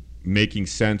making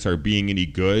sense or being any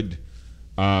good.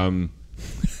 Making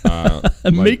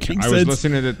sense. I was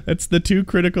listening to That's the 2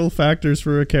 critical factors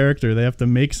for a character. They have to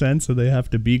make sense and they have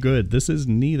to be good. This is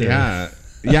neither.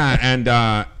 Yeah, and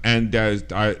I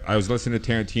was listening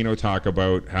to Tarantino talk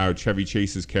about how Chevy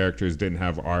Chase's characters didn't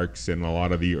have arcs in a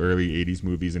lot of the early 80s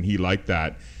movies, and he liked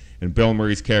that. And Bill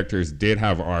Murray's characters did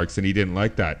have arcs, and he didn't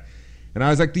like that. And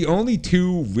I was like, the only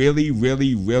 2 really,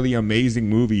 really, really amazing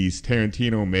movies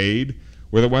Tarantino made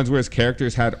were the ones where his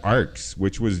characters had arcs,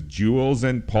 which was Jules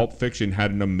and Pulp Fiction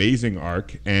had an amazing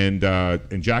arc, and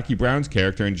Jackie Brown's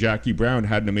character and Jackie Brown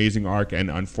had an amazing arc, and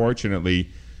unfortunately,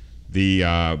 the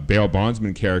bail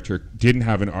bondsman character didn't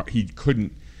have an arc. He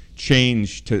couldn't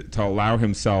change to allow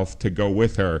himself to go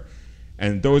with her,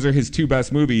 and those are his 2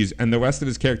 best movies, and the rest of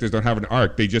his characters don't have an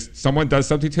arc. They just, someone does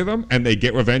something to them, and they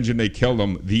get revenge and they kill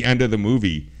them. The end of the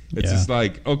movie. It's just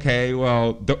like, okay,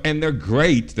 well, and they're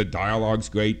great. The dialogue's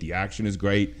great. The action is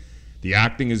great. The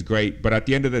acting is great. But at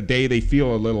the end of the day, they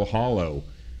feel a little hollow.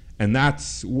 And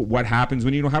that's what happens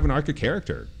when you don't have an arc of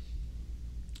character.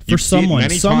 For someone,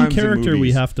 some character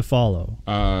we have to follow.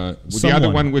 The other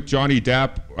one with Johnny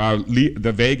Depp,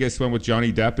 the Vegas one with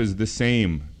Johnny Depp is the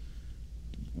same.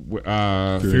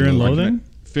 Fear and Loathing?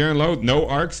 Fear and Loathing. No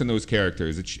arcs in those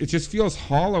characters. It just feels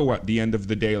hollow at the end of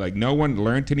the day. Like no one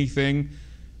learned anything.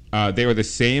 They were the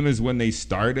same as when they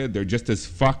started. They're just as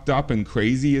fucked up and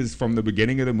crazy as from the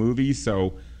beginning of the movie.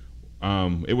 So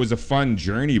it was a fun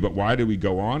journey, but why did we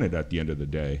go on it at the end of the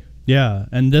day? Yeah,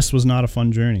 and this was not a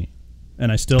fun journey.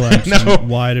 And I still ask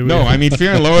why do we... No, I mean,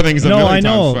 Fear and Loathing is a million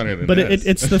times funnier than this. But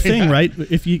it's the thing, right?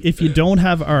 If you don't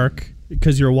have arc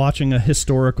because you're watching a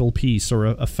historical piece or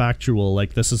a factual,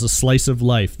 like this is a slice of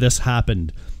life, this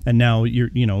happened, and now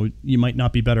you might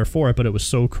not be better for it, but it was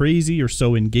so crazy or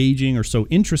so engaging or so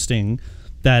interesting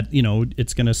that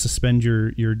it's going to suspend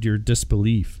your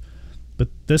disbelief. But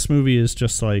this movie is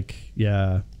just like,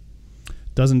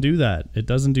 doesn't do that. It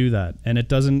doesn't do that, and it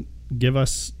doesn't give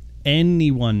us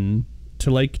anyone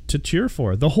to cheer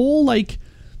for. The whole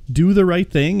do the right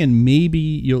thing, and maybe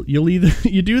you'll either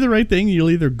you do the right thing, you'll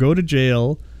either go to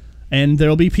jail, and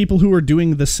there'll be people who are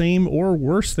doing the same or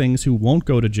worse things who won't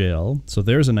go to jail. So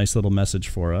there's a nice little message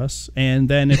for us. And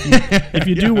then if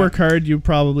you do work hard, you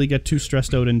probably get too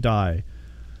stressed out and die.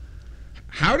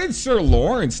 How did Sir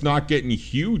Lawrence not get in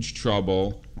huge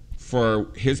trouble for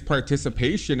his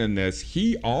participation in this?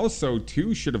 He also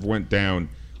too should have went down.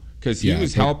 Because he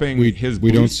was helping his Blue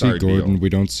We don't Star see Gordon. deal. We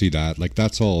don't see that. Like,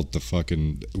 that's all the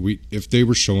fucking... If they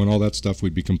were showing all that stuff,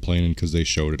 we'd be complaining because they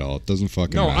showed it all. It doesn't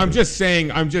fucking matter. I'm just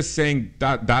saying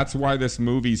that's why this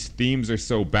movie's themes are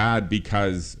so bad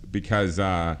because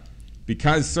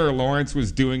Sir Lawrence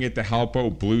was doing it to help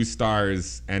out Blue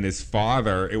Stars and his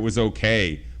father. It was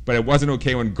okay. But it wasn't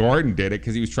okay when Gordon did it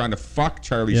because he was trying to fuck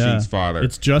Charlie Sheen's father.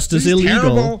 It's just as illegal.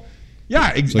 Terrible.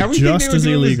 Yeah, everything just they were as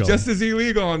doing illegal. was just as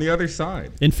illegal on the other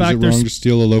side. In fact, is it wrong to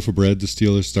steal a loaf of bread to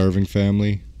steal a starving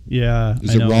family? Yeah.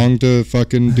 Is it wrong to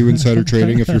fucking do insider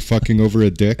trading if you're fucking over a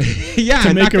dick? Yeah,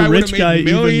 to make a rich guy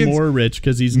even more rich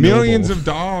because he's millions noble. of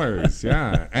dollars.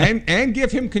 Yeah, and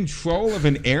give him control of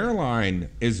an airline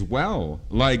as well.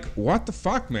 Like, what the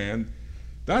fuck, man?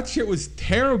 That shit was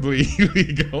terribly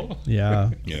illegal. Yeah.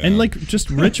 And like, just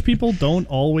rich people don't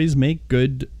always make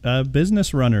good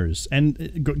business runners.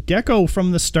 And Gecko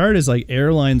from the start is like,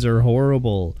 airlines are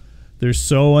horrible. They're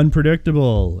so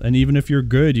unpredictable. And even if you're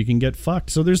good, you can get fucked.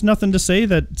 So there's nothing to say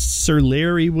that Sir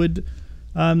Larry would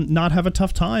not have a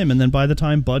tough time. And then by the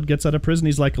time Bud gets out of prison,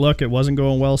 he's like, look, it wasn't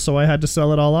going well, so I had to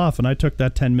sell it all off. And I took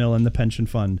that 10 mil in the pension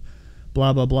fund.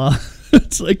 Blah, blah, blah.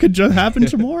 It could just happen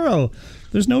tomorrow.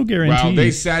 There's no guarantee. Well,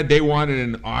 they said they wanted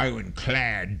an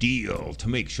ironclad deal to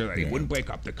make sure that he wouldn't break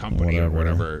up the company or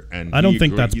whatever. And I don't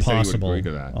think that's possible,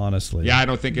 honestly. Yeah, I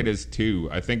don't think it is too.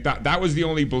 I think that was the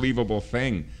only believable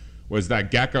thing, was that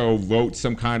Gecko wrote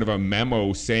some kind of a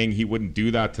memo saying he wouldn't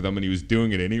do that to them, and he was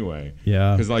doing it anyway.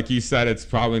 Yeah. Because like you said, it's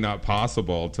probably not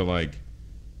possible to like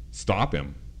stop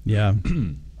him. Yeah.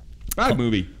 Bad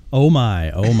movie. Oh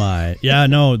my. Yeah,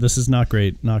 no, this is not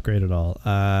great. Not great at all.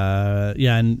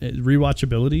 Yeah, and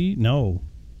rewatchability, no.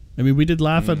 I mean, we did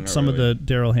laugh at some of the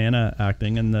Daryl Hannah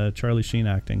acting and the Charlie Sheen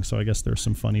acting, so I guess there's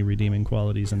some funny redeeming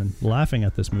qualities in laughing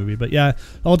at this movie. But yeah,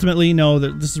 ultimately, no,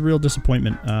 this is a real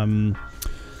disappointment.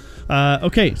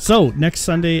 Okay, so next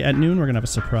Sunday at noon, we're going to have a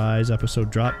surprise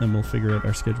episode drop, then we'll figure out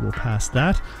our schedule past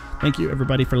that. Thank you,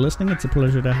 everybody, for listening. It's a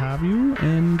pleasure to have you.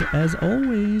 And as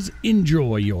always,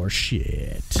 enjoy your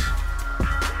shit.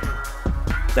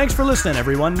 Thanks for listening,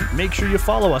 everyone. Make sure you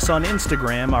follow us on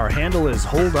Instagram. Our handle is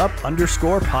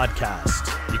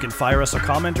holdup_podcast. You can fire us a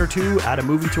comment or two, add a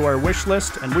movie to our wish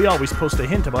list, and we always post a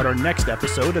hint about our next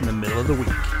episode in the middle of the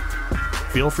week.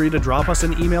 Feel free to drop us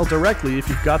an email directly if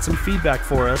you've got some feedback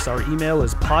for us. Our email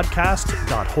is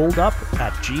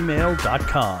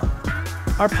podcast.holdup@gmail.com.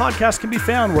 Our podcast can be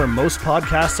found where most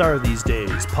podcasts are these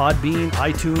days: Podbean,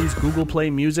 iTunes, Google Play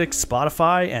Music,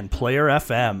 Spotify, and Player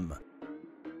FM.